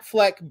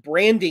 Batfleck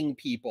branding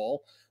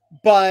people.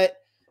 But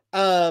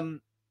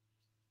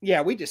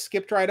yeah, we just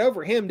skipped right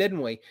over him,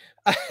 didn't we?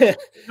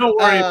 Don't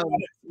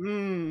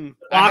worry.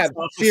 I have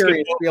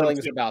serious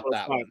feelings about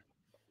that one.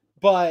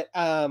 But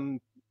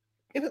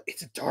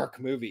it's a dark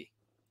movie.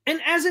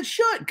 And as it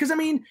should, because I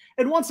mean,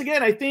 and once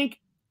again, I think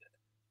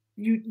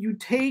you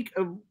take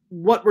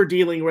what we're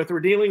dealing with.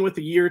 We're dealing with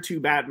the year 2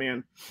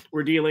 Batman.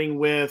 We're dealing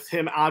with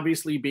him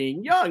obviously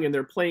being young, and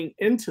they're playing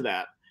into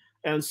that.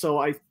 And so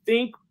I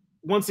think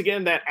once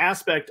again that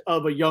aspect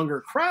of a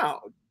younger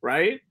crowd,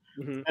 right?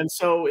 And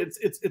so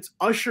it's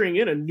ushering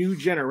in a new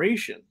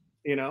generation,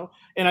 you know.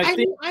 And I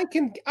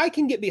think I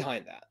can get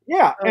behind that.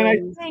 Yeah, and I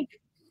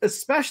think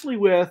especially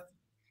with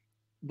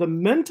the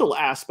mental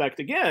aspect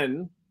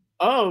again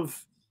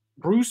of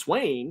Bruce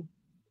Wayne,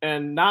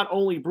 and not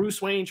only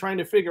Bruce Wayne trying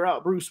to figure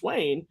out Bruce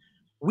Wayne,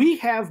 we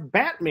have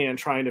Batman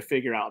trying to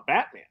figure out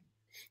Batman,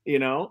 you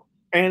know?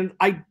 And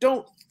I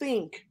don't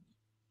think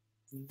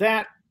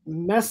that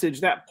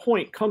message, that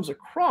point comes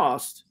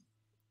across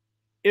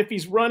if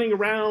he's running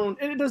around,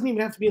 and it doesn't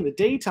even have to be in the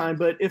daytime,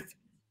 but if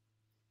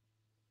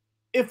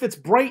it's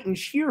bright and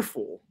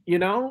cheerful, you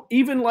know,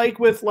 even like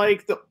with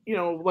like the, you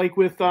know, like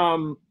with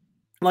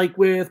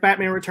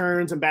Batman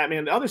Returns and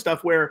Batman, the other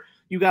stuff where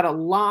you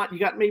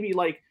got maybe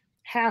like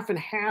half and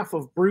half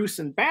of Bruce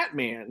and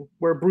Batman,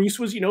 where Bruce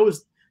was,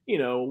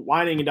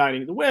 whining and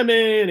dining the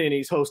women, and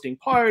he's hosting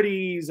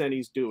parties, and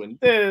he's doing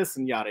this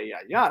and yada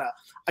yada yada.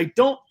 I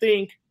don't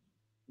think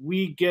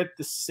we get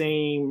the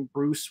same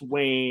Bruce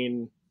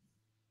Wayne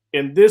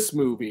in this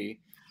movie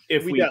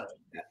if we don't.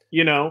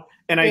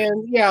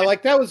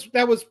 Like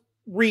that was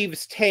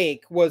Reeves'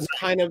 take, was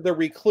kind of the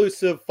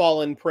reclusive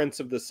fallen prince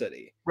of the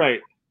city, right?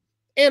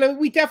 And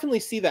we definitely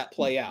see that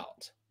play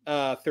out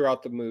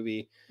throughout the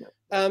movie.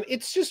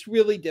 It's just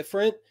really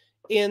different,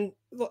 and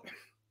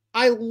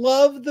I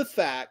love the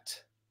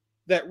fact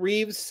that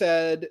Reeves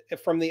said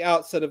from the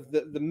outset of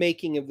the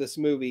making of this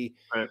movie,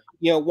 right,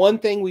 one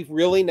thing we've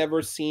really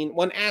never seen,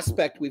 one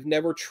aspect we've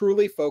never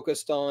truly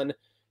focused on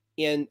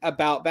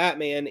about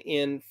Batman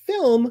in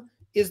film,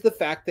 is the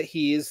fact that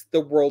he's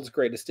the world's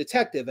greatest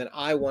detective, and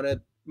I want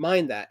to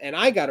mind that, and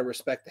I got to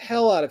respect the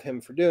hell out of him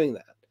for doing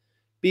that,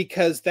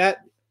 because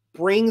that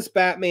brings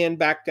Batman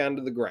back down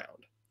to the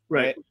ground,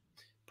 right?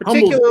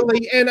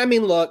 Particularly, and I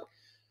mean, look,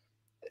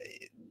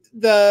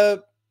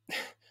 the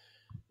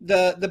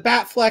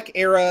Batfleck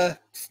era,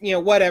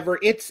 whatever,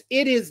 it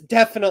is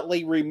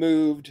definitely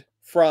removed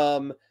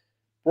from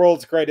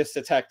world's greatest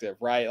detective,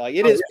 right? Like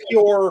it is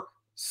pure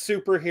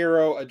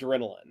superhero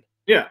adrenaline.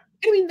 Yeah,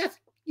 I mean, that's,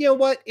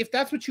 what, if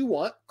that's what you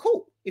want,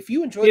 cool. If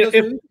you enjoy those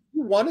movies,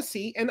 you want to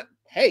see, and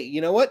hey,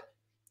 you know what?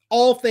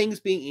 All things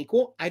being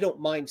equal, I don't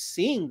mind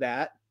seeing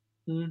that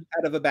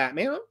out of a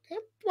Batman.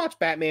 Watch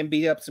Batman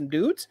beat up some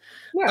dudes.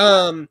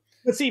 Yeah.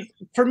 But see,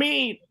 for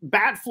me,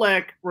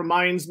 Batfleck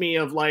reminds me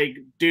of like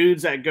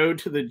dudes that go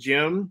to the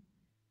gym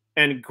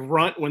and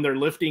grunt when they're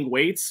lifting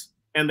weights,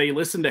 and they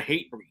listen to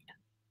Hatebreed,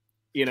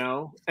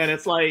 and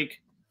it's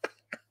like,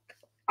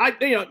 I've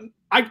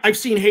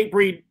seen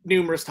Hatebreed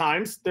numerous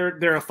times.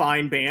 They're a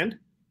fine band,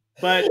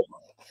 but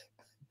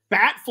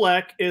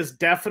Batfleck is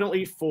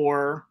definitely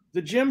for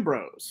the gym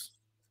bros.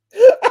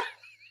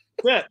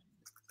 That's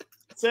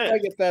it. I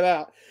get that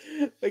out,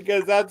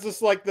 because that's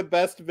just like the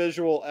best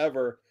visual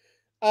ever.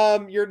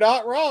 You're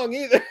not wrong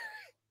either.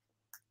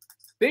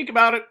 Think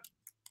about it.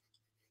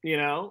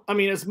 I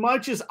mean, as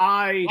much as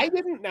I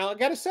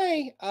gotta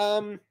say,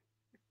 I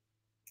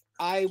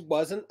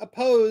wasn't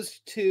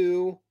opposed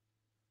to,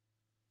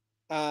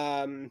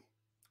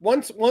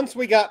 once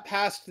we got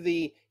past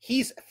the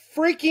he's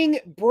freaking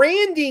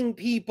branding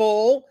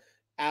people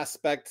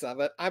aspects of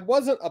it, I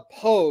wasn't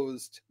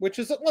opposed, which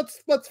is,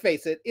 let's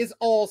face it, is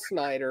all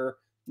Snyder,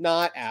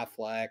 not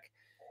Affleck.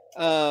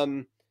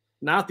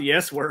 Not the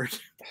S word.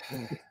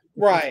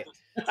 Right.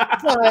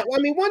 But I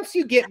mean, once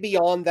you get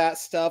beyond that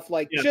stuff,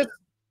 like just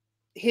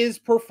his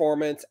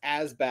performance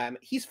as Batman,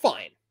 he's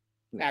fine.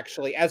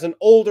 Actually, as an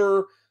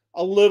older,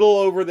 a little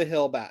over the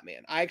hill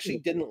Batman, I actually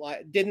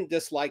didn't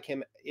dislike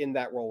him in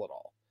that role at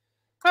all.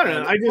 I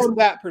don't know. From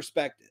that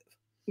perspective.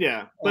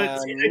 Yeah,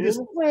 but there's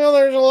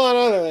a lot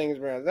of other things,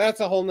 bro. That's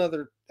a whole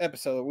nother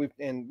episode.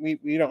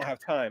 We don't have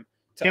time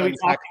to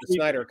unpack the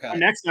Snyder Cut.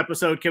 Next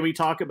episode, can we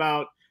talk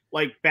about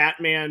like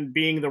Batman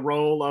being the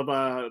role of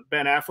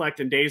Ben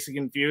Affleck in Dazed and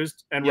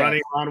Confused and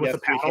running around with a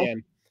paddle?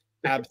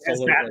 Absolutely.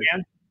 As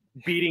Batman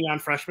beating on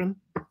freshmen.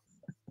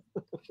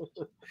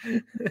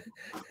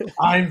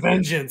 I'm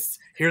vengeance.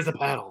 Here's a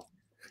paddle.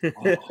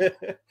 Oh.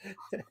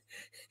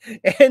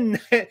 And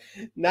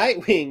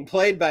Nightwing,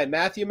 played by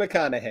Matthew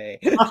McConaughey.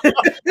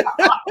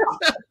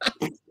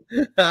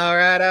 All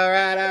right.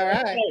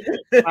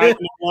 I'm in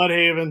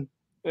Bloodhaven.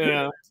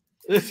 Yeah.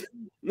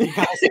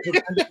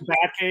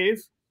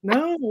 Batcave?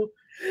 No.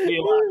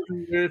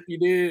 If you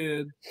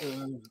did.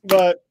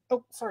 But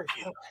sorry,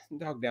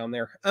 dog down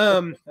there.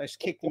 I just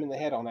kicked him in the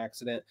head on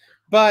accident.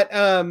 But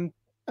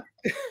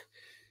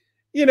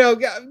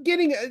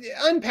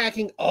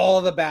unpacking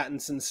all the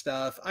Battinson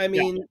stuff. I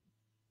mean,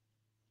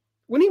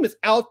 when he was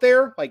out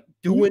there like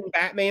doing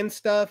Batman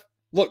stuff,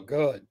 looked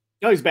good.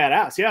 Oh, he's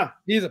badass. Yeah,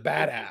 he's a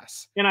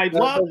badass. And I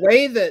love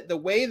the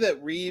way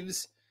that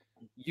Reeves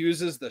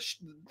uses the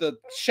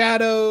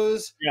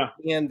shadows,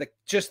 and the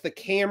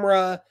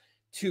camera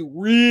to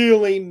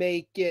really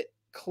make it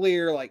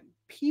clear, like,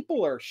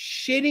 people are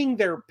shitting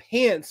their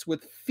pants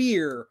with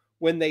fear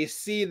when they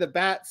see the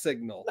bat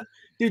signal.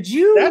 That's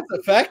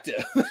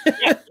effective.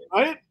 Yeah,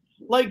 right?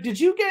 Like, did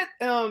you get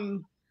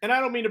and I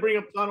don't mean to bring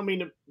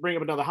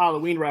up another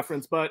Halloween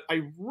reference, but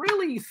I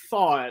really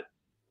thought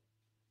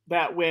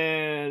that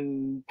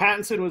when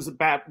Pattinson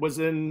was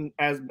in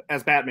as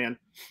Batman,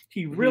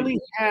 he really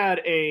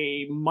had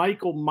a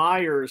Michael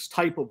Myers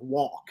type of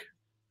walk,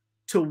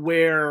 to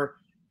where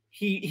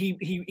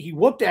he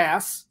whooped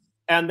ass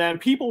and then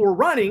people were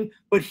running,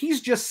 but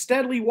he's just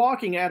steadily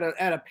walking at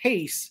a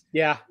pace,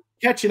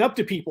 catching up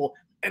to people.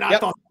 And I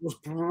thought that was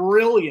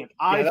brilliant.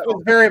 That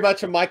was very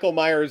much a Michael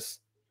Myers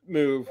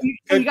move.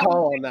 Good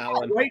call on that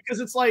one, right?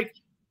 Because it's like,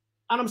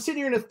 and I'm sitting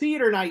here in a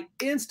theater, and I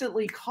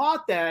instantly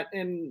caught that,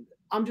 and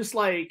I'm just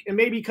like, and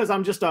maybe because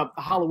I'm just a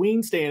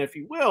Halloween stan, if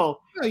you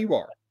will. No, you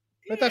are,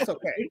 but that's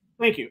okay.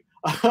 Thank you.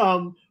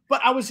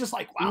 But I was just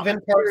like, wow. Even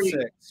part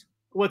 6.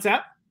 What's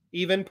that?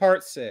 Even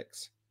part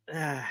 6.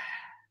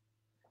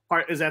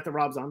 Is that the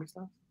Rob Zombie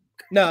stuff?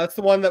 No, that's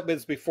the one that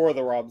was before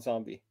the Rob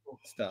Zombie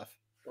stuff.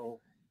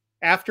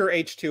 After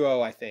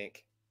H2O, I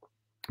think.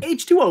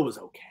 H2O was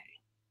okay.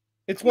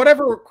 It's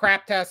whatever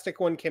craptastic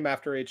one came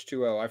after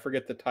H2O. I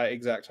forget the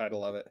exact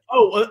title of it.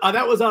 Oh,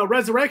 that was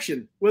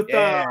Resurrection with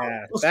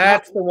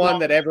that's the one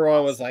that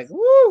everyone was like,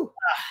 "Woo!"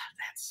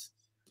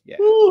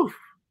 Woo.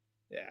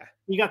 Yeah.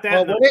 You got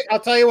that. Well,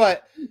 I'll tell you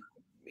what.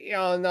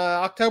 On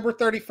October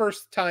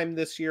 31st time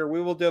this year,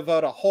 we will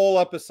devote a whole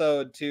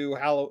episode to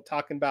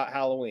talking about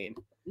Halloween.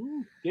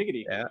 Ooh,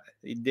 giggity. Yeah,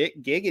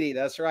 giggity.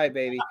 That's right,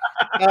 baby.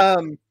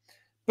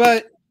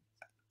 But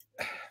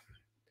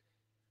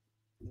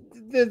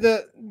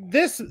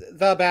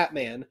the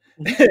Batman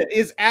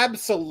is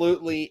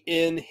absolutely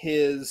in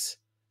his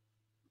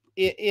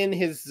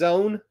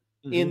zone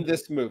in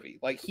this movie.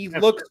 Like, he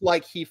looks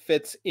like he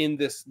fits in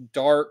this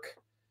dark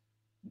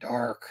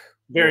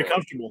very world.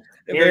 Comfortable.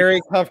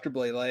 Very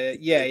comfortably. Like,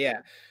 yeah.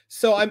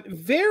 So I'm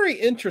very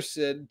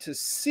interested to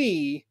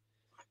see,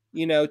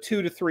 2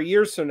 to 3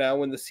 years from now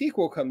when the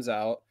sequel comes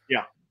out,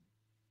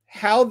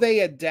 how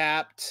they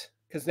adapt,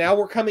 because now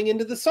we're coming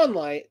into the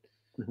sunlight.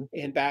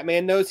 And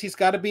Batman knows he's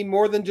got to be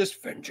more than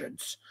just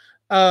vengeance.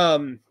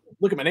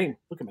 Look at my name.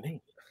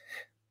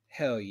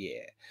 Hell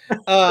yeah.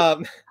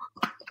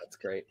 That's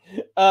great.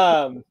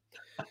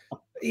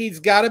 He's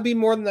got to be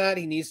more than that.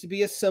 He needs to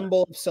be a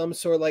symbol of some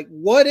sort. Like,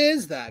 what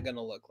is that going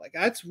to look like?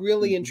 That's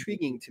really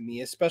intriguing to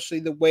me, especially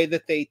the way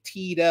that they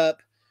teed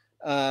up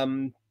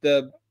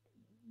the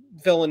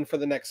villain for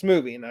the next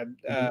movie. And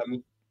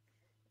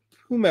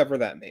whomever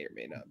that may or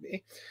may not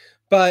be.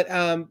 But,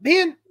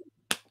 man,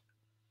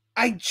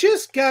 I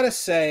just got to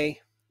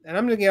say, and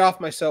I'm going to get off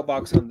my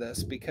soapbox on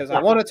this because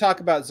I want to talk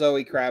about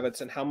Zoe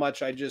Kravitz and how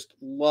much I just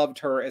loved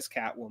her as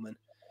Catwoman.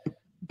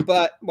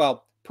 But,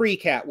 well,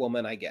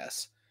 pre-Catwoman, I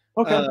guess.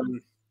 Okay.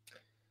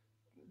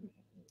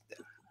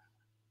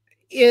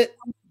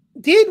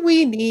 Did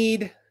we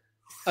need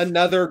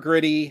another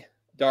gritty,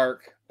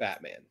 dark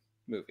Batman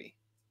movie?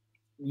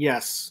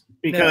 Yes,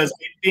 because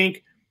I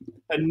think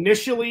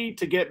initially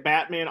to get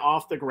Batman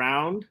off the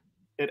ground,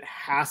 it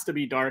has to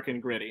be dark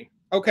and gritty.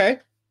 Okay.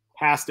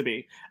 Has to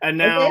be. And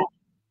now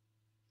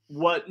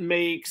what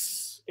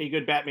makes a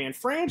good Batman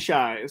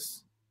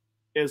franchise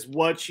is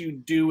what you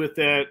do with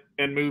it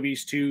in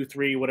movies 2,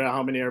 3, whatever,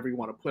 how many ever you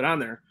want to put on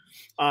there.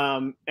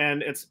 And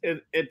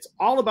it's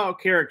all about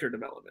character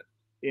development,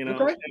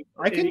 Okay.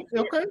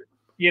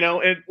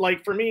 It,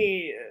 like, for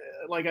me,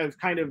 like, I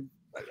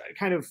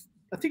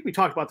think we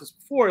talked about this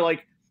before.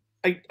 Like,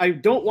 I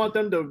don't want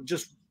them to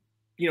just,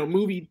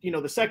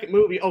 the second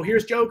movie, oh,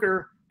 here's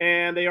Joker,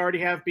 and they already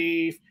have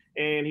beef,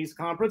 and he's a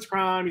conference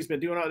crime, he's been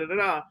doing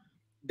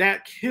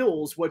that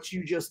kills what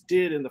you just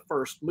did in the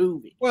first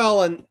movie.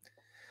 Well, and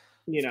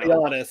to be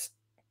honest,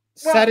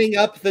 setting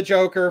up the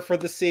Joker for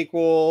the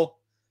sequel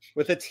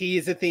with a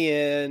tease at the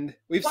end,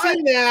 we've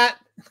seen that.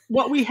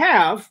 What we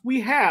have,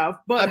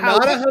 but I'm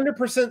not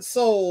 100%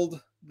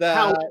 sold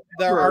that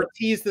our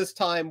tease this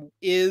time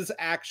is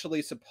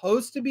actually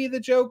supposed to be the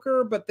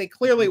Joker, but they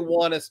clearly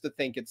want us to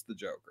think it's the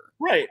Joker.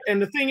 Right.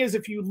 And the thing is,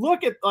 if you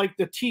look at like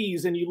the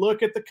tease and you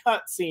look at the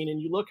cut scene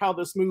and you look how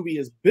this movie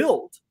is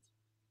built,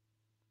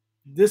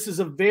 this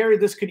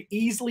could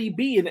easily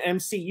be an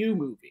MCU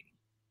movie.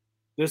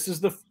 This is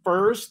the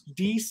first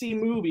DC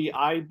movie,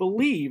 I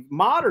believe,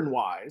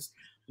 modern-wise,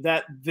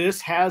 that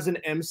this has an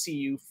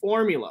MCU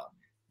formula.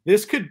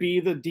 This could be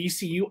the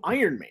DCU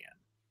Iron Man.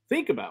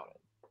 Think about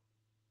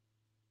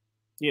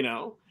it.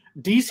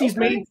 DC's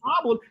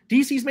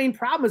main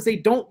problem is they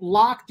don't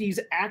lock these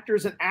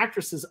actors and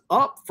actresses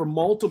up for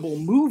multiple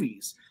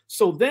movies.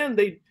 So then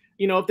they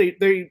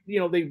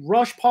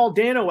rush Paul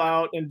Dano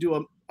out and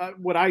do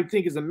what I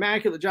think is an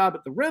immaculate job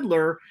at the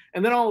Riddler,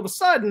 and then all of a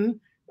sudden,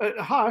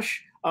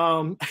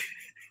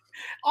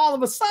 all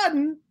of a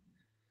sudden,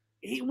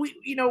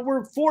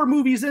 we're 4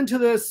 movies into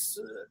this,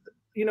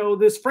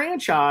 this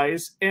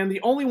franchise, and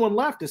the only one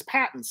left is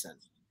Pattinson.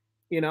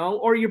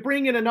 Or you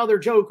bring in another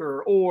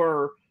Joker,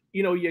 or,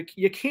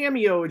 you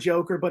cameo a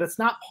Joker, but it's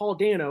not Paul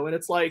Dano. And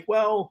it's like,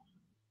 well,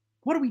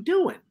 what are we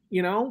doing?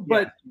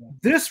 But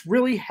this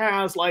really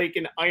has like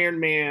an Iron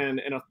Man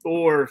and a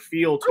Thor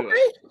feel to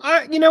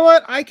it. You know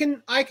what? I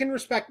can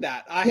respect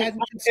that. I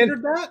hadn't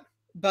considered that,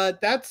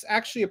 but that's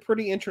actually a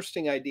pretty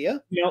interesting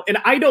idea. And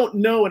I don't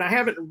know, and I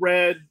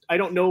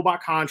don't know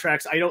about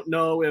contracts. I don't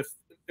know if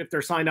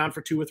they're signed on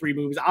for 2 or 3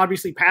 movies.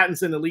 Obviously,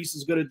 Pattinson at least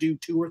is going to do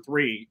 2 or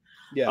 3.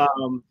 Yeah.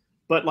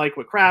 But like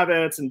with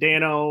Kravitz and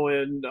Dano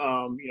and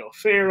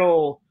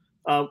Farrell,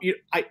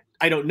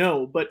 I don't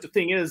know. But the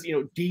thing is, you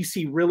know,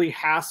 DC really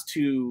has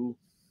to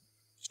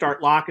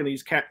start locking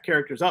these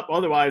characters up.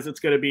 Otherwise, it's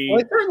going to be. Well,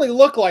 they certainly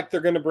look like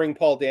they're going to bring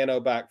Paul Dano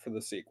back for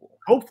the sequel.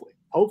 Hopefully.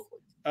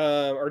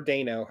 Or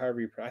Dano,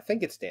 however you pronounce. I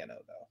think it's Dano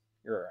though.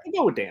 You're right.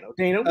 Go with Dano.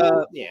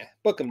 Yeah,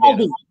 book him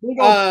Dano.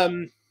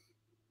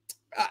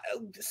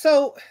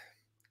 So,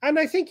 and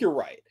I think you're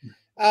right.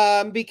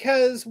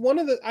 Because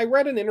I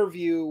read an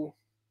interview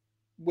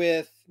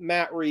with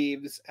Matt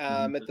Reeves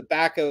at the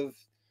back of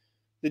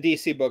the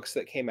DC books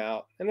that came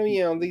out, and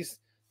you know these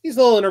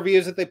little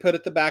interviews that they put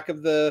at the back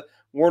of the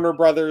Warner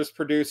Brothers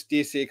produced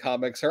DC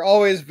comics are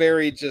always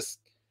very just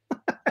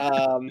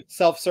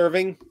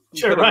self-serving.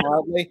 Sure, right.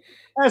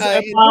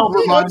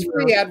 It's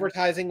free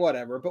advertising,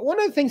 whatever. But one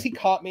of the things he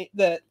caught me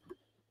that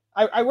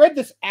I read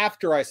this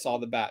after I saw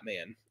the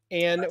Batman.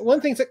 And one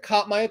of the things that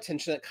caught my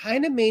attention that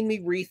kind of made me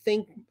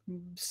rethink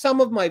some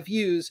of my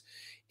views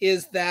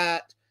is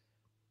that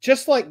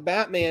just like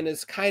Batman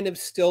is kind of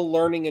still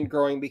learning and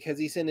growing because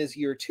he's in his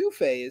year 2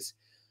 phase,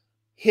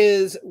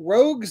 his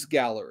rogues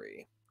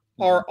gallery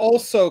are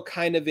also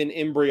kind of in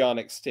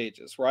embryonic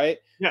stages, right?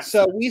 Yes.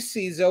 So we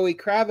see Zoe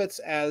Kravitz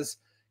as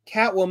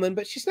Catwoman,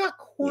 but she's not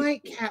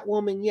quite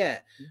Catwoman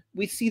yet.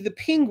 We see the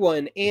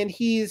Penguin, and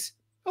he's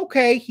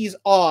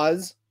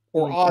Oz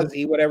or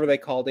Ozzy, whatever they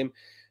called him.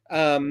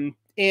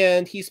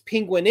 And he's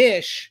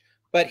Penguin-ish,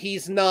 but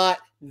he's not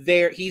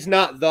there. He's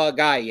not the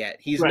guy yet.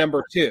 He's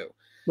number 2.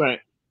 Right.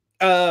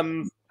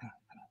 And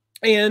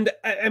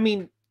I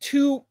mean,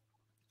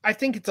 I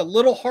think it's a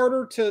little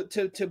harder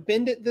to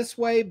bend it this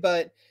way,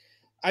 but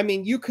I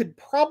mean, you could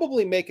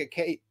probably make a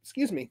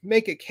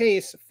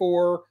case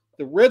for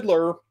the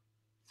Riddler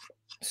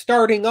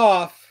starting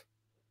off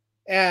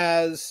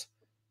as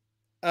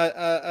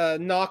a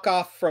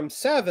knockoff from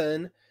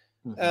Seven,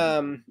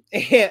 or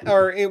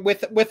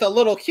with a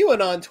little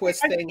QAnon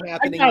twist thing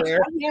happening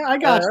there. Yeah, I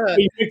got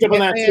you. Picked up on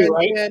that too,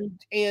 right?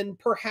 And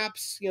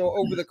perhaps, you know,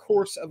 over the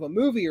course of a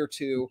movie or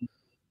two,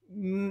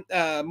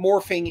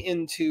 morphing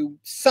into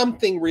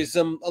something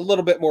a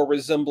little bit more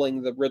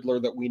resembling the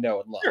Riddler that we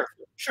know and love.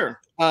 Sure.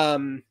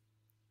 And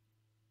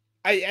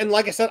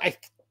like I said,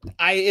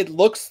 it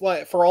looks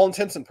like, for all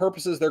intents and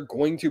purposes, they're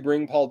going to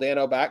bring Paul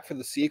Dano back for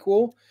the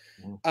sequel.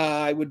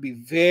 I would be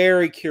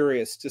very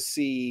curious to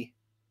see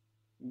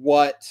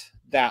what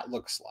that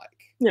looks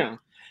like. Yeah.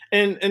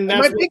 And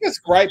that's my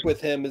biggest gripe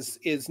with him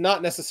is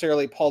not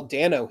necessarily Paul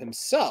Dano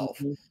himself,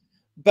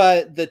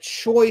 but the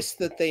choice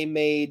that they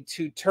made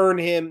to turn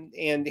him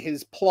and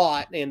his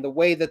plot and the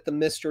way that the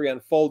mystery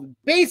unfolded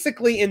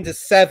basically into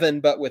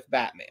Seven, but with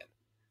Batman.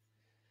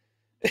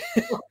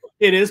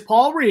 It is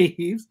Paul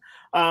Reeves.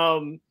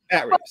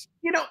 Matt Reeves.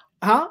 You know,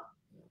 huh?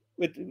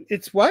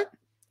 It's what?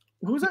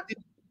 Who's that?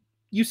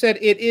 You said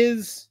it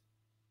is.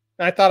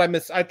 I thought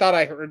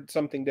I heard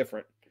something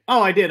different.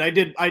 Oh, I did.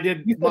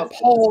 You said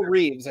Paul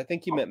Reeves. I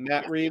think you meant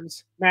Matt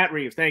Reeves. Matt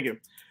Reeves. Thank you.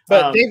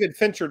 But David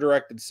Fincher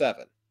directed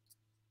Seven.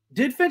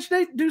 Did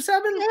Fincher do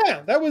Seven?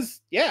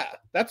 Yeah,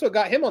 that's what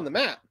got him on the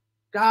map.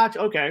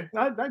 Gotcha. Okay,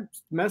 I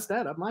messed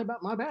that up. My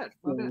bad.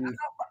 I'm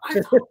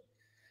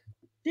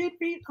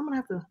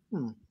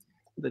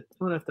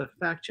gonna have to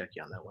fact check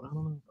you on that one. I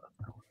don't know.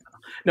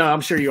 No, I'm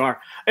sure you are.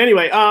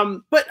 Anyway,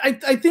 but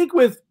I think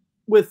with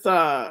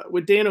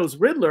Dano's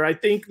Riddler, I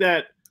think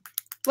that,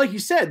 like you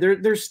said,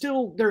 they're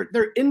still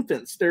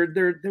infants.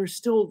 They're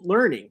still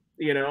learning.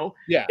 You know.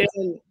 Yeah.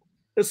 And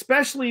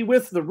especially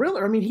with the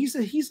Riddler, I mean, he's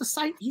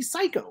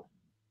psycho.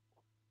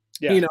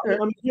 Yeah. You know, I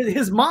mean,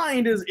 his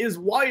mind is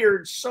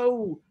wired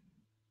so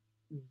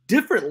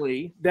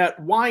differently that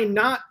why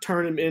not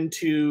turn him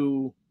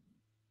into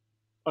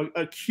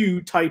a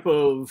Q type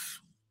of,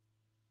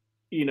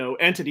 you know,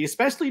 entity,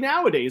 especially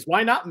nowadays.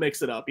 Why not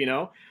mix it up, you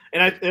know?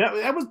 And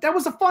that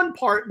was a fun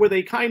part where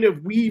they kind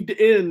of weaved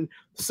in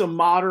some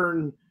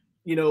modern,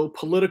 you know,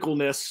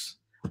 politicalness,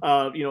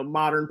 you know,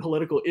 modern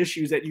political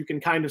issues that you can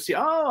kind of see.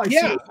 Oh, I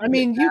see. I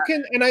mean, you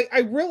can, and I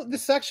really,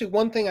 this is actually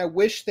one thing I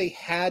wish they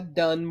had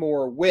done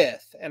more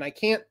with, and I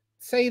can't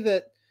say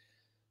that,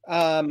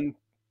 I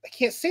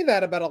can't say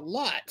that about a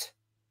lot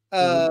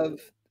of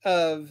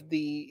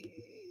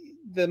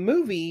the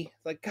movie.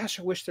 Like, gosh,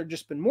 I wish there'd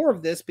just been more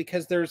of this,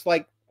 because there's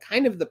like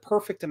kind of the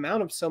perfect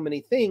amount of so many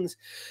things,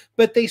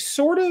 but they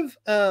sort of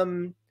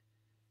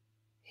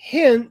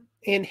hit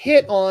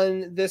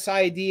on this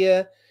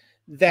idea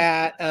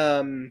that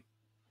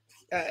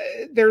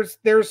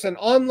there's an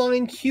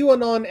online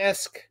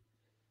QAnon-esque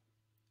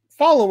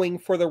following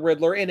for the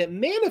Riddler, and it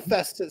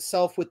manifests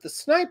itself with the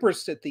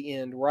snipers at the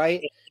end,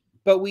 right?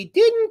 But we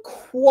didn't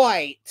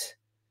quite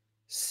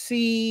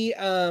see,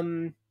 I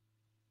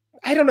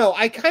don't know,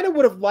 I kind of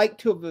would have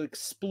liked to have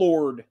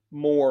explored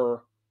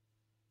more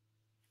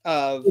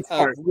of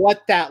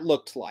what that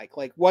looked like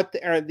what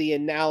the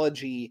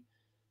analogy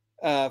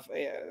of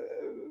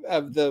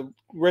the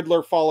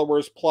Riddler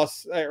followers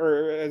plus,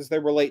 or as they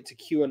relate to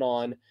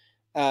QAnon,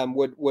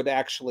 would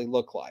actually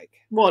look like.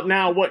 Well,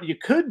 now what we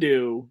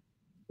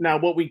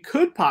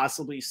could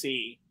possibly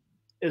see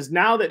is,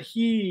 now that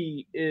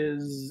he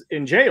is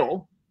in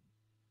jail,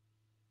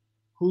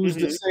 who's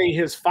to say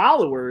his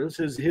followers,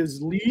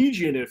 his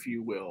legion, if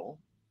you will,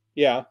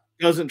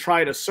 doesn't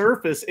try to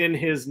surface in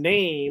his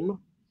name,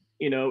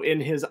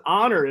 in his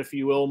honor, if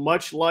you will,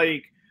 much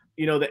like,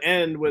 the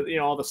end with,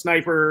 all the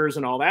snipers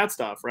and all that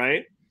stuff,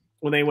 right?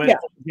 When they went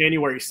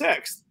January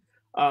 6th.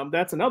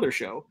 That's another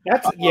show.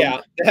 That's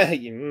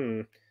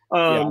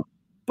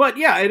But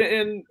yeah,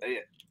 and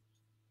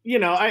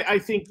I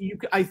think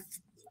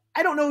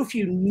I don't know if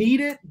you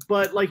need it,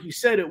 but like you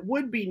said, it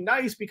would be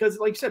nice because,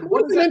 like you said,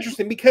 what is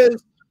interesting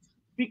because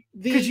the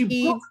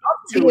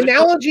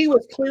analogy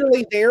was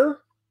clearly there,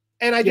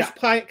 and I just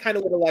kind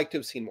of would have liked to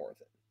have seen more of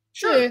it.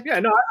 Sure, yeah,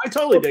 no, I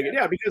totally dig it.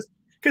 Yeah,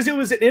 because it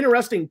was an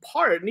interesting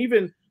part, and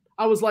even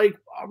I was like,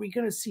 are we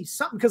going to see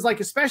something? Because like,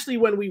 especially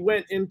when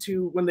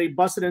they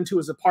busted into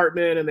his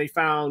apartment and they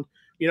found,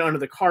 under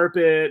the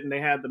carpet, and they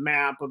had the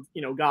map of,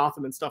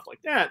 Gotham and stuff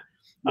like that.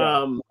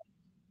 Yeah.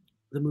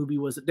 The movie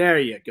wasn't there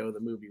yet. The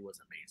movie was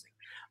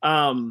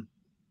amazing.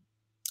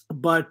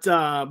 But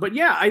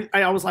yeah,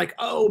 I was like,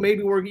 oh,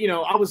 maybe we're,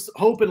 I was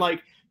hoping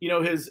like,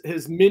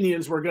 his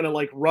minions were going to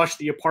like rush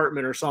the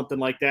apartment or something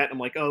like that. And I'm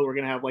like, oh, we're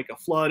going to have like a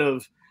flood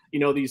of,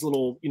 these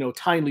little,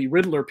 tiny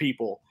Riddler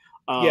people.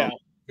 But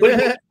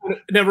it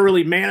never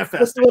really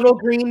manifested. With little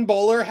green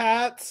bowler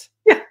hats.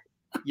 Yeah.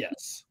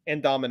 Yes.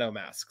 And domino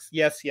masks.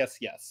 Yes.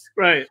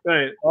 Right.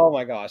 Oh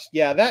my gosh.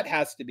 Yeah, that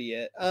has to be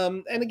it.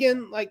 And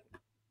again, like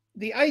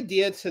the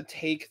idea to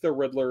take the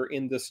Riddler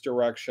in this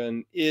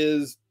direction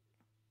is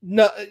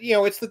not,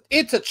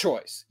 it's a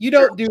choice. You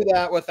don't do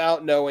that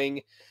without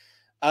knowing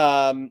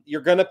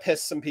you're gonna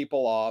piss some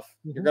people off.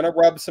 You're gonna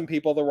rub some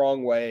people the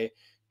wrong way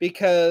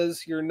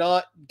because you're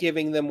not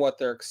giving them what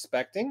they're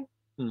expecting.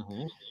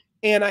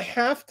 And I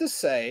have to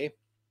say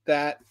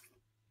that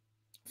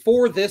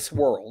for this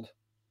world,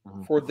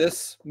 for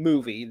this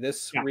movie,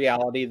 this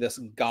reality, this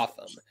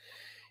Gotham,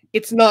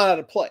 it's not out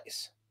of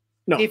place.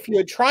 No. If you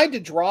had tried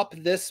to drop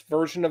this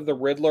version of the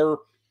Riddler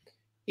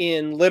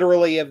in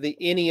literally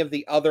any of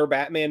the other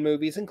Batman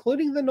movies,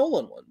 including the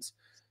Nolan ones,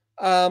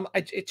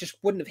 it just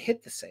wouldn't have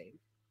hit the same.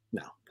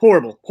 No,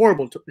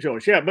 horrible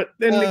choice. Yeah, but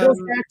then it goes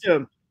back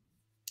to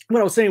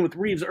what I was saying with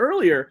Reeves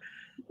earlier.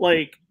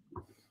 Like,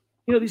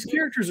 these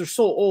characters are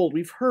so old.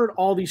 We've heard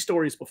all these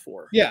stories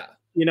before. Yeah,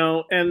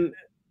 and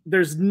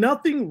there's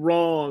nothing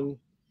wrong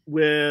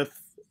with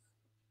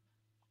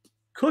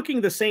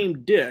cooking the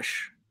same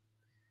dish,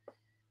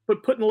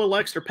 but putting a little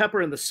extra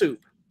pepper in the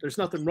soup. There's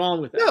nothing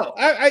wrong with that. No,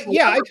 I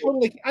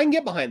can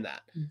get behind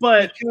that.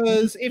 But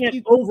because if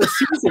you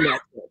over-season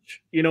that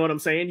dish, you know what I'm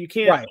saying? You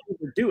can't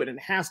overdo it, and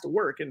it has to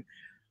work. And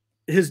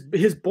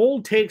his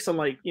bold takes on,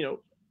 like,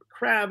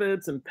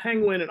 Kravitz and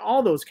Penguin and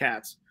all those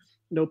cats,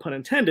 no pun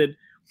intended.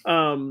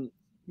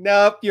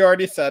 Nope, you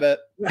already said it.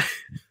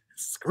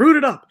 Screwed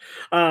it up.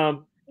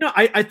 No,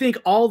 I think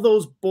all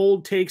those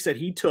bold takes that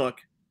he took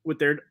with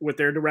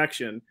their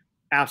direction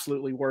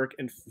absolutely work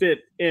and fit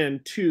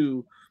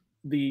into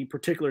the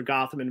particular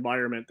Gotham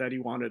environment that he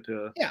wanted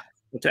to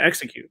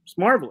execute. It's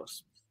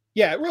marvelous.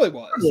 Yeah, it really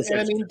was.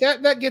 And I mean,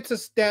 that gets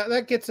us down.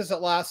 That gets us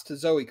at last to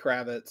Zoe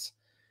Kravitz,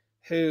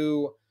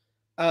 who,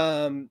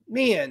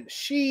 man,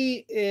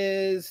 she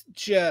is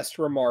just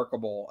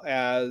remarkable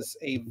as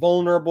a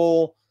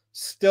vulnerable,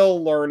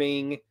 still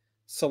learning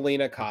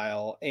Selina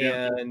Kyle.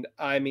 And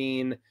I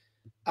mean,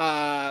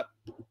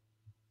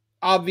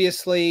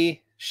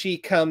 obviously she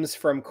comes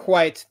from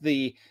quite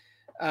the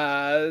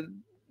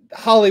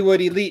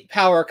Hollywood elite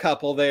power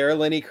couple there,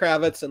 Lenny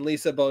Kravitz and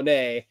Lisa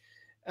Bonet.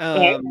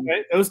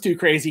 Those two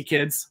crazy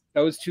kids.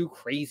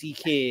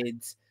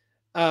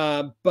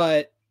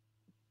 But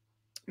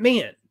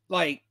man,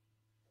 like,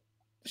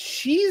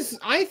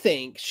 I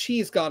think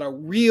she's got a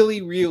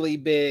really, really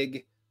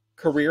big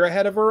career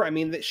ahead of her. I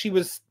mean, that she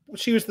was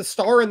the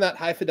star in that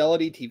High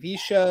Fidelity TV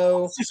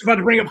show. She's about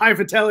to bring up High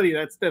Fidelity.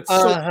 That's She's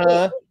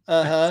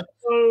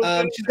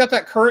got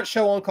that current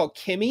show on called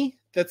Kimmy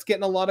that's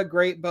getting a lot of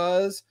great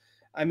buzz.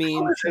 I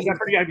mean, is that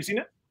pretty? Have you seen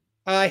it?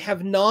 I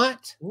have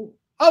not. Ooh.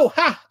 Oh,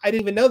 I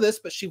didn't even know this,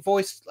 but she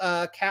voiced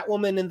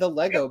Catwoman in the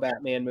Lego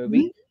Batman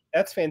movie.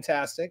 That's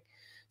fantastic.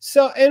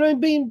 So, and I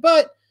mean,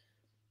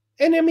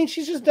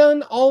 she's just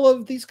done all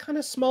of these kind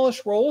of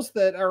smallish roles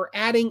that are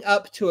adding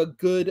up to a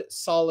good,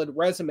 solid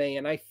resume.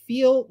 And I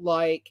feel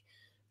like,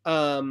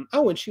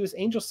 and she was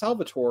Angel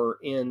Salvatore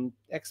in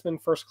X-Men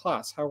First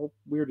Class. How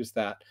weird is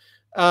that?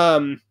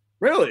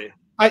 Really?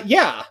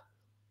 Yeah.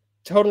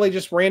 Totally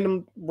just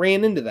ran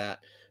into that.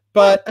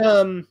 But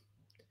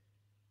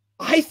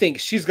I think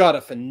she's got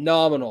a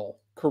phenomenal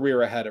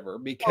career ahead of her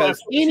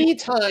because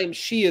anytime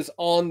she is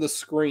on the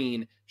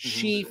screen,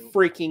 she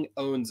freaking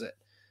owns it.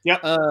 Yep.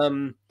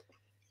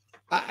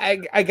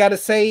 I gotta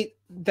say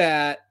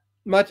that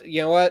much.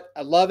 You know what?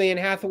 I love Anne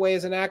Hathaway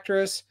as an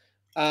actress,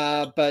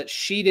 but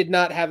she did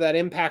not have that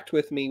impact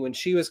with me when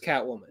she was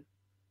Catwoman.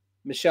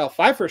 Michelle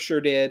Pfeiffer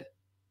sure did,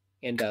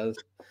 and does.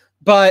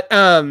 But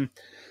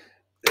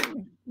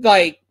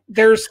like,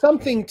 there's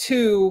something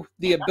to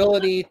the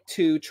ability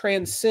to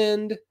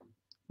transcend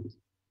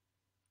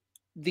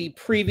the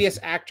previous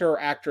actor or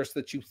actress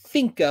that you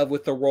think of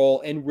with the role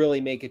and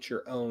really make it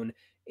your own.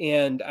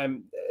 And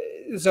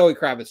Zoe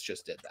Kravitz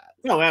just did that.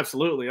 No,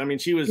 absolutely. I mean,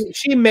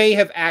 she may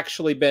have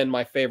actually been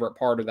my favorite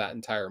part of that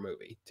entire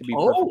movie, to be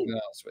perfectly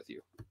honest with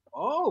you.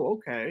 Oh,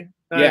 okay.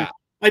 Yeah.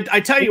 I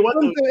tell you what,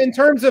 in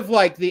terms of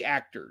like the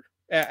actor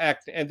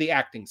and the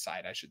acting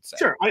side, I should say.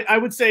 Sure. I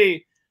would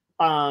say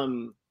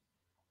I'll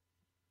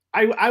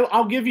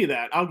give you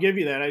that. I'll give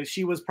you that.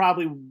 She was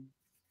probably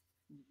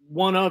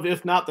one of,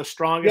 if not the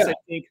strongest, I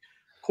think,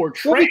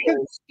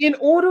 portrayals.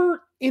 Well,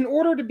 in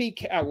order to be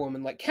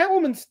Catwoman, like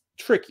Catwoman's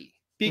tricky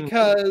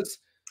because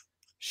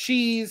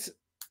she's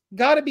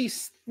got to be,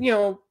 you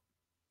know,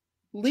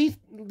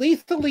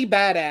 lethally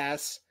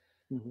badass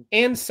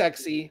and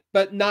sexy,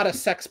 but not a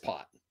sex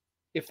pot,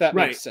 if that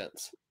makes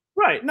sense.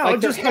 Right. No, like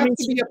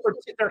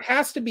there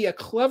has to be a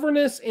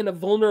cleverness and a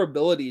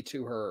vulnerability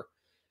to her.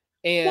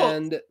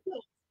 And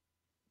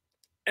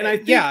I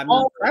think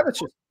Kravitz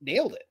just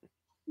nailed it.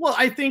 Well,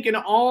 I think in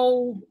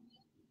all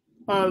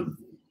of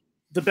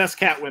the best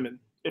Catwomen,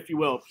 if you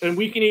will, and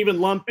we can even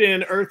lump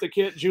in Eartha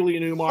Kitt,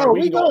 Julia Newmar. Oh,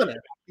 we go on it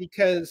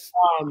because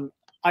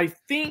I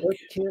think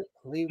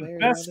the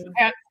best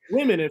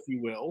Catwomen, if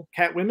you will,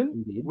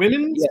 Catwomen,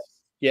 women,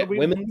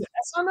 women.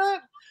 Yes, on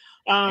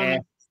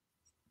that.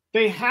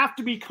 They have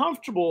to be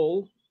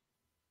comfortable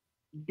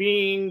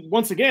being,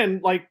 once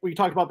again, like we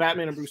talked about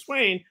Batman and Bruce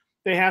Wayne.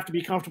 They have to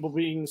be comfortable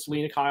being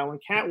Selina Kyle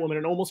and Catwoman,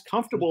 and almost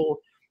comfortable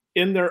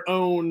in their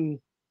own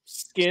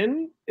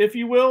skin, if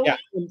you will,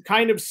 and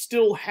kind of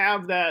still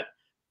have that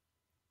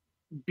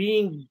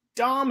being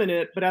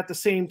dominant, but at the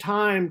same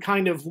time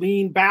kind of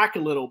lean back a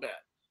little bit.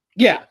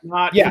 Yeah.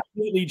 Not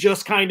completely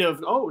just kind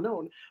of, oh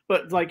no,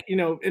 but like, you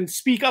know, and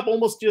speak up,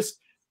 almost just,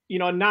 you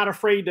know, not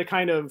afraid to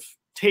kind of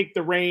take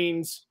the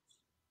reins,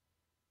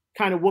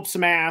 kind of whoop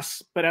some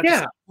ass, but at the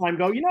same time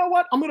go, you know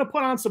what, I'm going to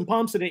put on some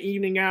pumps in an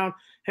evening gown,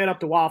 head up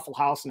to Waffle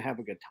House and have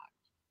a good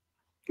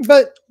time.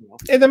 But,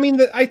 and I mean,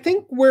 I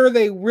think where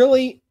they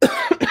really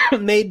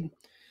made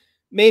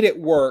it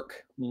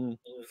work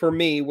for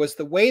me was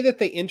the way that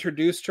they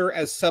introduced her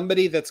as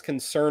somebody that's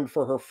concerned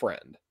for her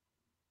friend.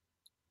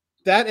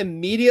 That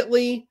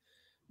immediately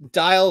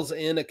dials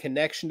in a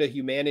connection to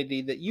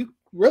humanity that you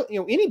know,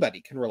 anybody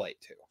can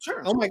relate to.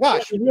 Sure. Oh my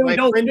gosh, my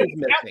friend is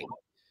missing.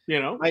 You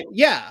know?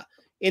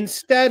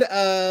 Instead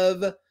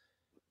of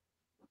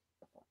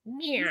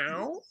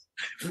meow,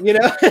 you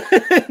know,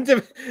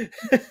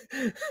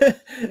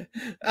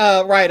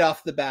 right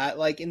off the bat,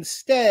 like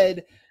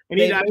instead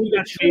they made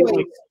a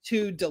choice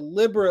to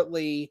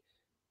deliberately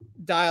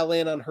dial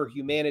in on her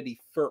humanity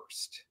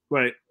first.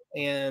 Right.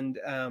 And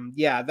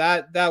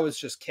that was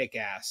just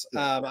kick-ass.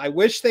 I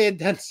wish they had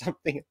done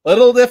something a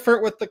little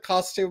different with the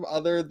costume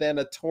other than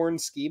a torn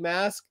ski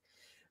mask.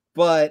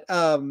 But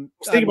about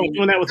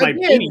doing that with my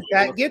baby.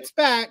 That gets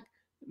back,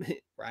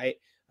 right?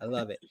 I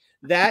love it.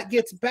 That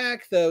gets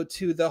back though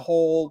to the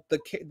whole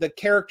the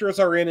characters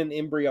are in an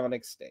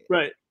embryonic state.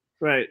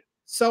 Right.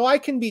 So I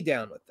can be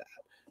down with that.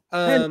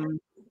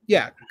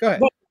 Go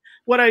ahead.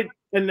 What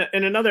and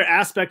another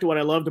aspect of what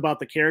I loved about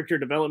the character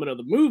development of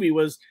the movie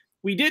was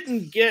we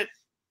didn't get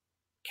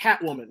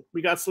Catwoman.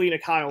 We got Selina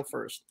Kyle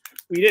first.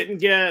 We didn't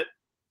get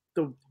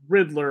the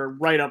Riddler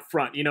right up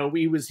front. You know,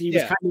 he was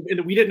kind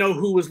of, we didn't know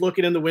who was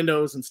looking in the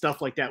windows and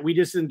stuff like that. We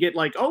just didn't get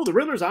like, oh, the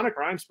Riddler's on a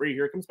crime spree.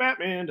 Here comes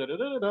Batman. Da, da,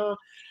 da, da, da.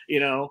 You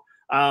know,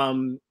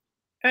 and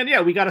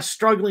we got a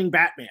struggling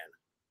Batman.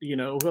 You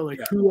know,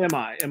 like who am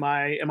I? Am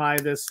I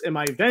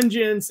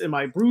Vengeance? Am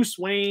I Bruce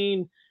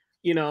Wayne?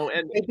 You know,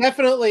 and they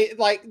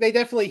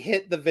definitely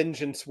hit the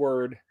vengeance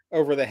word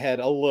over the head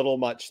a little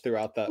much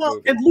throughout that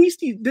movie. At least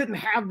he didn't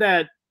have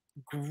that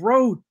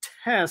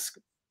grotesque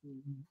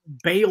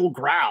Bale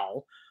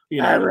growl.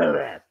 You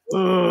know,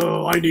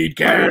 oh, I need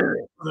gas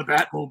for the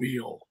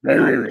Batmobile.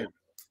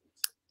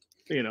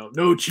 You know,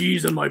 no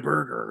cheese in my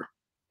burger.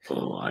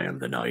 Oh, I am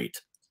the knight.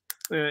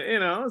 You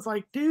know, it's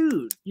like,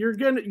 dude, you're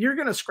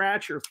gonna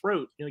scratch your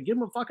throat. You know, give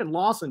him a fucking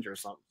lozenge or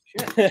something.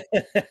 Shit.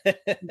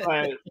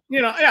 But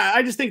you know,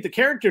 I just think the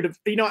character,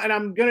 you know, and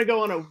I'm gonna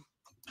go on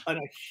a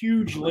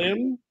huge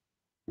limb.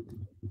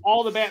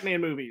 All the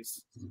Batman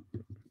movies,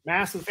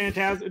 Mask of the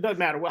Phantasm, it doesn't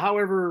matter.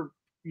 However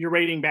you're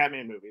rating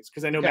Batman movies,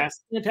 because I know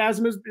Mask of the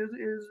Phantasm is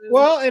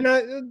well,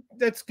 and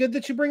that's good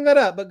that you bring that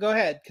up. But go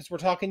ahead, because we're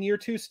talking year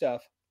 2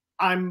 stuff.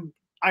 I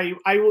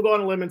will go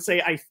on a limb and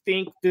say I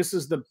think this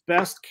is the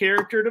best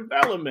character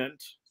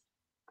development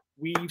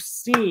we've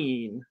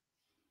seen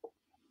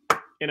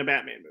in a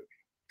Batman movie.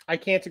 I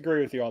can't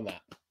agree with you on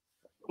that.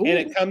 Ooh. And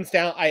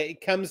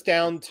it comes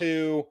down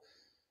to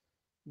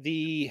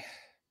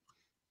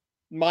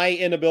my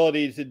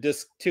inability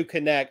to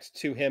connect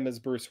to him as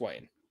Bruce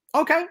Wayne.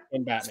 Okay.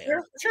 In Batman.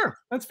 Sure.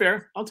 That's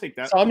fair. I'll take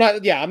that. So I'm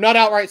not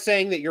outright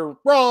saying that you're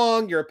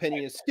wrong, your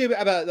opinion is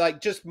stupid, about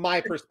like just my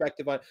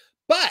perspective on it.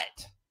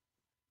 But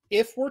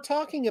if we're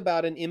talking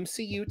about an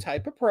MCU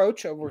type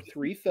approach over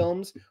 3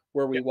 films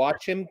where we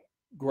watch him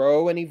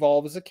grow and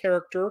evolve as a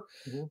character,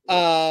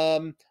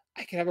 I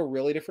can have a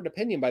really different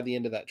opinion by the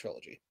end of that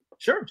trilogy.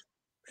 Sure.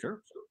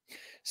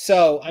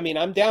 So, I mean,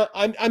 I'm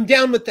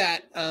down with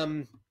that.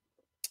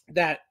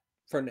 That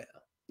for now.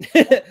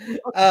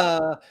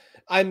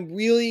 I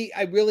really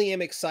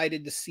am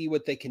excited to see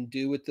what they can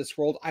do with this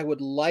world. I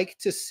would like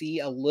to see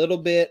a little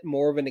bit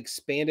more of an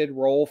expanded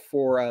role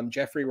for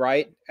Jeffrey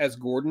Wright as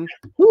Gordon,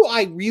 who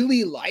I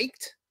really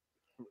liked.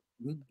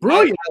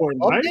 Brilliant, I Gordon,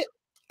 loved right?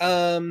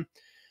 it.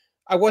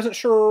 I wasn't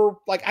sure,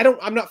 like,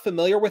 I'm not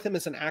familiar with him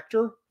as an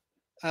actor.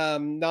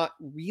 Not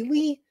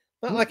really.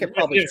 Not like I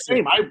probably Yeah, should.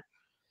 same.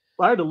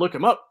 I had to look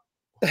him up.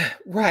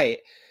 Right.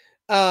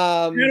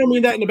 I don't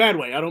mean that in a bad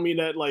way. I don't mean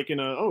that like in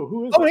a, oh,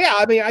 who is Oh that? yeah,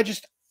 I mean,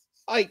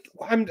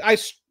 I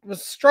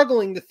was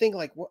struggling to think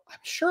like, well, I'm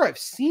sure I've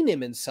seen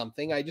him in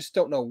something. I just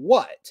don't know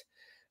what.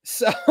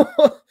 So,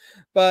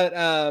 but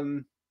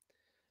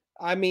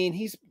I mean,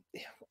 he's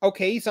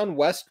okay. He's on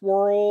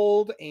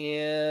Westworld,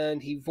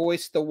 and he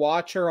voiced the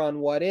Watcher on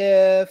What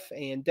If,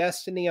 and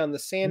Destiny on the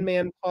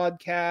Sandman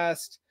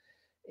podcast,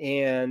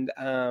 and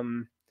I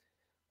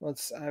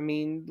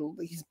mean,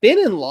 he's been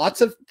in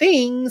lots of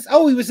things.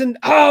 Oh, he was in.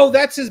 Oh,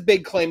 that's his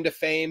big claim to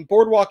fame,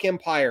 Boardwalk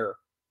Empire.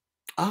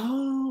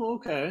 Oh,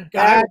 okay.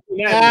 That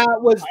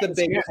was the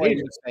big claim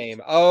to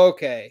fame.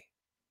 Okay.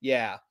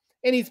 Yeah.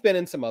 And he's been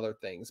in some other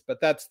things, but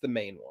that's the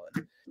main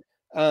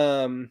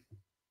one.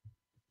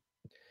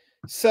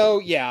 So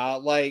yeah,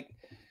 like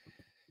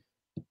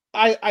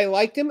I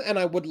liked him, and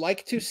I would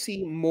like to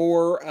see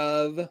more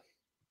of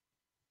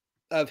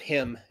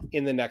him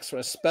in the next one,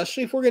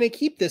 especially if we're going to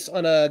keep this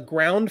on a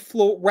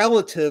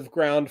relative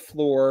ground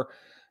floor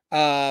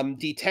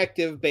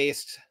detective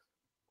based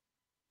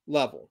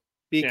level,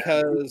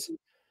 because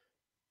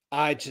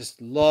I just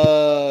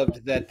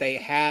loved that they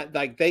had,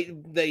 like,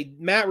 they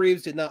Matt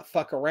Reeves did not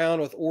fuck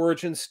around with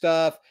origin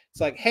stuff.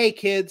 It's like, hey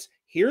kids,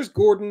 here's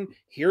Gordon,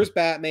 here's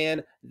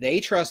Batman. They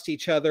trust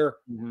each other.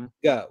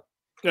 Go.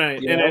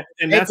 Right.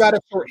 And they've got a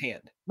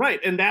shorthand. Right.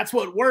 And that's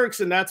what works.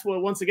 And that's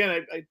what, once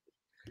again, I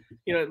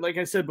you know, like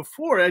I said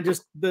before, I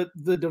just the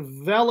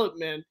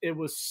development, it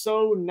was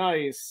so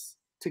nice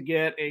to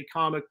get a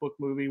comic book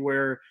movie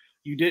where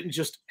you didn't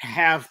just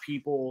have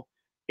people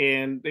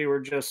and they were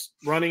just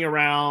running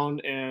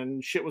around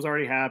and shit was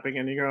already happening,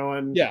 and you're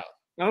going, yeah,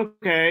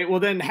 okay, well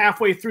then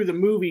halfway through the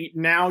movie,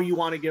 now you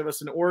want to give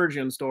us an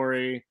origin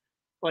story.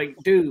 Like,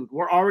 dude,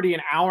 we're already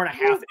an hour and a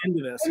half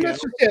into this. And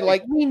that's just it.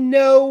 Like, we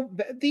know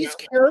these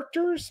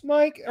characters,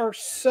 Mike, are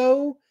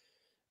so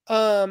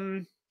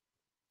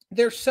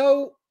they're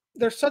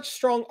such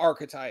strong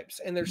archetypes,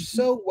 and they're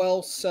so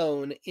well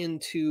sewn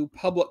into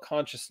public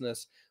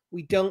consciousness.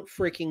 We don't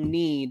freaking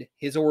need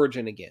his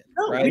origin again,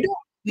 right?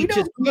 We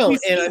just don't.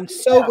 And I'm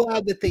so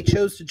glad that they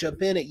chose to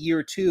jump in at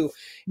year 2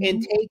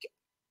 and take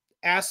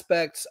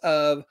aspects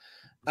of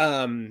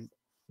Long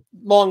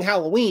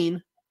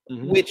Halloween,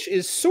 which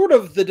is sort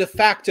of the de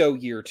facto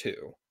year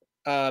 2,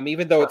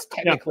 even though it's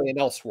technically in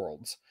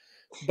Elseworlds.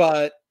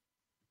 But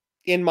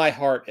in my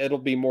heart, it'll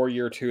be more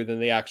year 2 than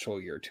the actual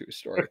year 2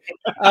 story.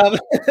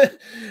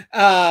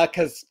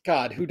 Because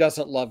God, who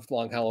doesn't love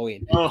Long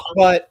Halloween?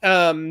 But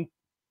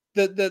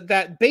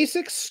that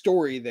basic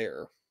story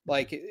there,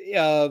 like,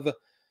 of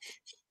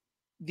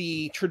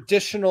the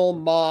traditional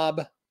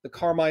mob, the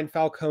Carmine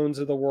Falcones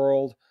of the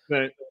world,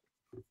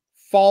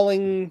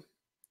 falling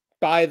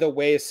by the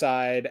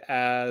wayside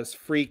as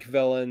freak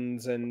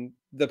villains, and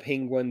the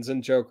Penguins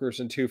and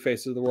Jokers and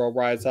Two-Faces of the world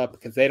rise up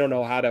because they don't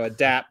know how to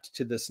adapt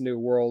to this new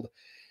world.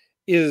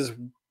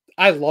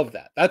 I love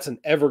that. That's an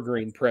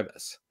evergreen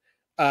premise.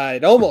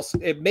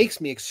 It makes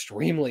me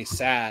extremely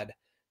sad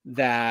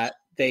that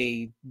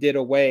they did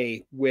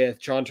away with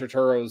John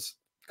Turturro's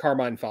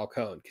Carmine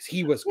Falcone, because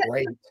he was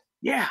great.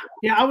 Yeah,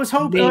 I was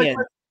hoping, man,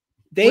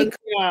 they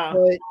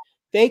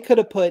could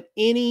have put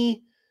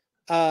any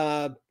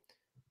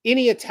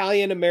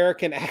Italian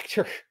American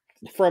actor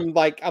from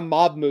like a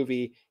mob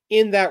movie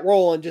in that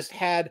role and just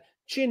had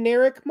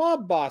generic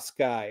mob boss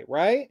guy,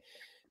 right?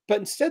 But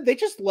instead, they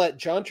just let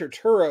John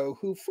Turturro,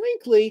 who,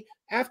 frankly,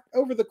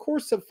 over the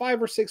course of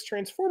 5 or 6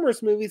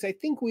 Transformers movies, I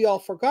think we all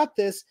forgot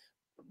this,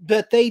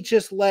 but they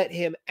just let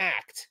him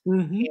act.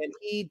 And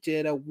he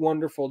did a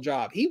wonderful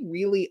job. He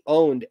really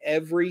owned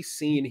every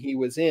scene he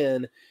was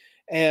in.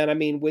 And I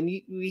mean, when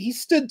he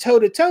stood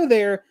toe-to-toe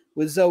there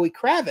with Zoe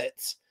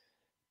Kravitz,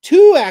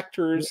 2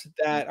 actors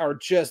that are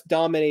just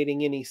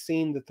dominating any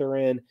scene that they're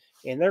in,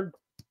 and they're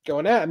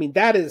going out. I mean,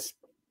 that is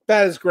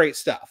great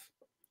stuff.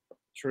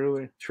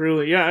 Truly.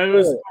 Yeah, it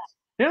was.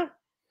 Yeah.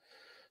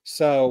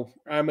 So,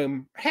 I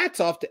mean, hats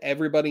off to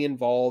everybody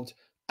involved.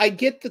 I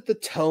get that the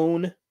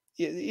tone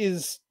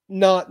is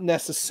not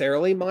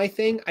necessarily my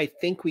thing. I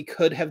think we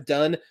could have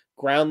done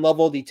ground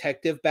level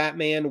detective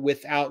Batman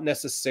without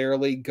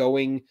necessarily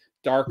going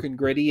dark and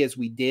gritty as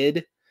we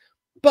did.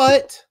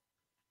 But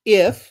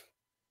if,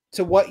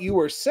 to what you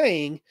were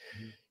saying,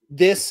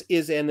 this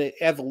is an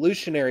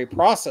evolutionary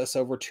process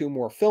over 2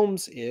 more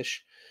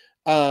films-ish,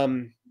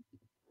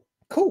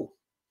 cool.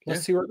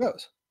 Let's see where it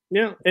goes.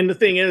 Yeah, and the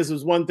thing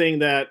is one thing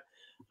that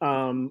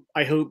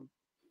I hope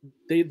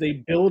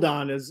they build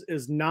on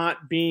is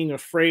not being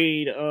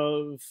afraid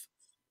of,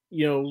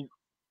 you know,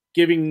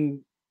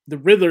 giving the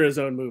Riddler his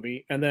own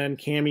movie and then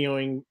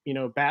cameoing, you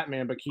know,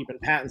 Batman, but keeping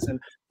Pattinson.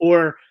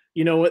 Or,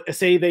 you know,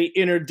 say they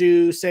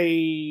introduce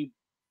a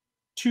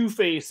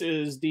Two-Face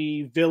is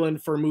the villain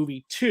for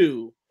movie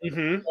 2.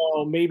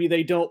 So maybe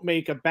they don't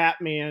make a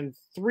Batman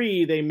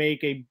 3, they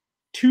make a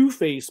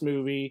Two-Face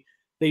movie.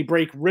 They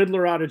break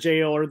Riddler out of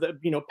jail, or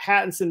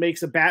Pattinson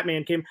makes a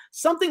Batman game,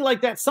 something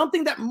like that.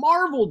 Something that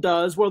Marvel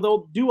does, where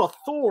they'll do a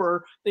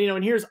Thor,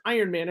 and here's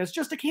Iron Man as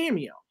just a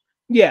cameo.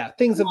 Yeah,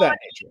 things of that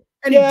nature.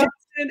 And he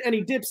dips in and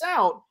he dips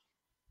out.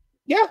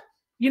 Yeah,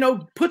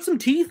 put some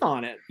teeth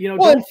on it.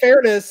 Well, in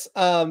fairness,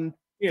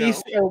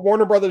 DC or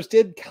Warner Brothers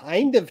did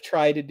kind of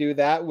try to do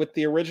that with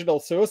the original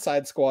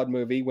Suicide Squad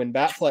movie when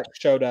Batfleck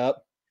showed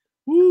up.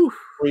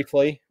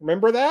 Briefly,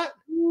 remember that?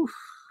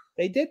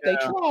 They did. Yeah. They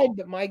tried,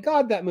 but my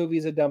God, that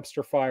movie's a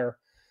dumpster fire.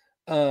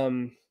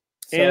 And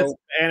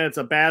it's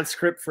a bad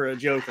script for a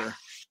Joker.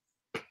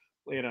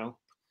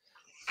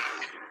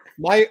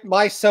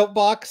 My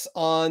soapbox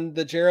on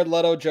the Jared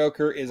Leto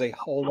Joker is a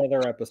whole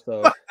other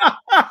episode.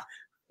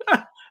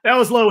 That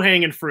was low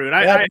hanging fruit.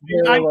 I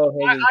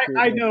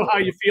know how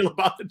you feel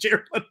about the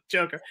Jared Leto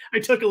Joker. I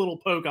took a little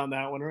poke on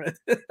that one, right?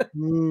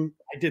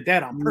 I did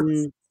that on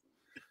purpose.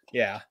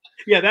 Yeah.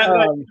 That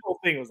whole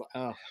thing was like,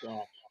 oh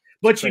God.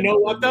 But you know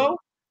what though?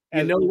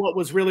 You know what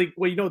was really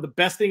the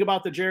best thing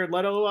about the Jared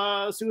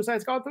Leto Suicide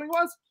Squad thing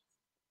was?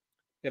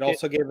 It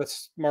also gave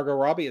us Margot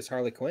Robbie as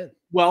Harley Quinn.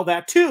 Well,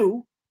 that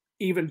too.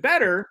 Even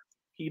better,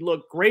 he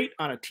looked great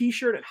on a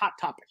t-shirt at Hot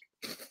Topic.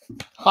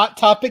 Hot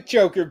Topic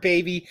Joker,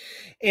 baby.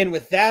 And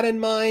with that in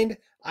mind,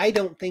 I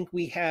don't think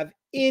we have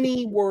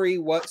any worry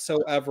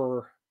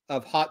whatsoever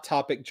of Hot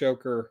Topic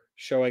Joker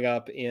showing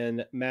up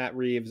in Matt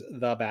Reeves'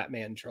 The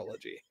Batman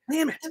trilogy.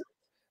 Damn it.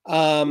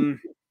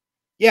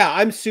 Yeah,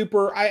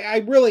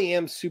 I really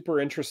am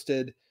super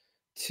interested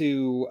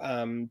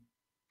to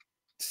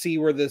see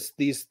where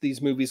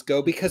these movies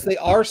go, because they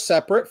are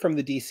separate from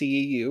the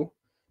DCEU.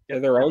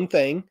 They're their own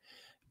thing.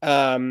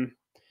 And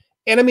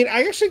I mean,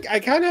 I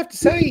kind of have to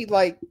say,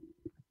 like,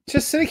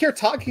 just sitting here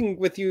talking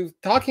with you,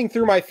 talking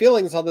through my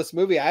feelings on this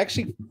movie, I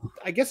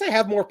guess I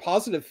have more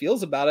positive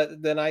feels about it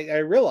than I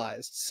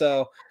realized.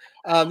 So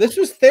this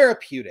was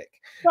therapeutic.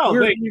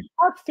 We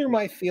talked through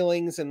my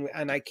feelings,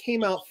 and I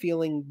came out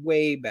feeling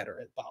way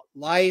better about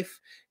life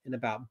and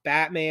about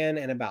Batman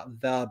and about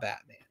the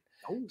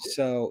Batman.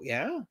 So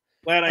yeah,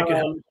 glad I could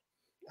help.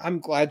 I'm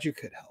glad you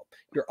could help.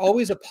 You're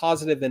always a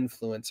positive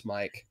influence,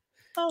 Mike.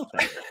 Oh,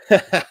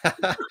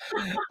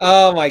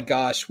 oh my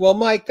gosh. Well,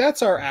 Mike,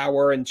 that's our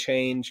hour and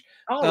change.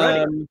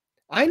 I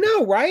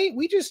know, right?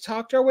 We just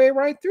talked our way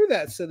right through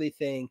that silly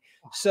thing.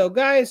 So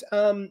guys,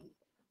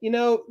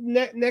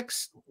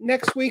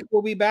 next week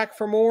we'll be back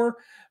for more.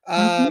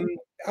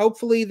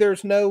 Hopefully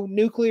there's no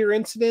nuclear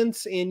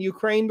incidents in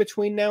Ukraine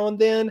between now and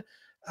then.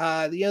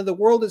 The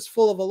world is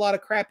full of a lot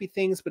of crappy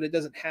things, but it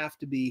doesn't have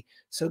to be.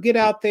 So get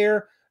out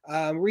there.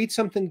 Read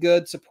something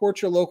good,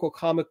 support your local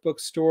comic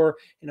book store,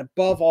 and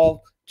above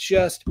all,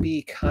 just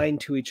be kind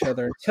to each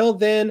other. Until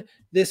then,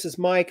 this is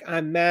Mike.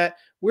 I'm Matt.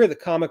 We're the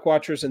Comic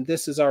Watchers, and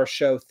this is our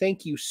show.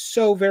 Thank you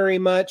so very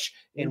much,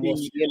 and we'll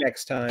see you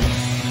next time.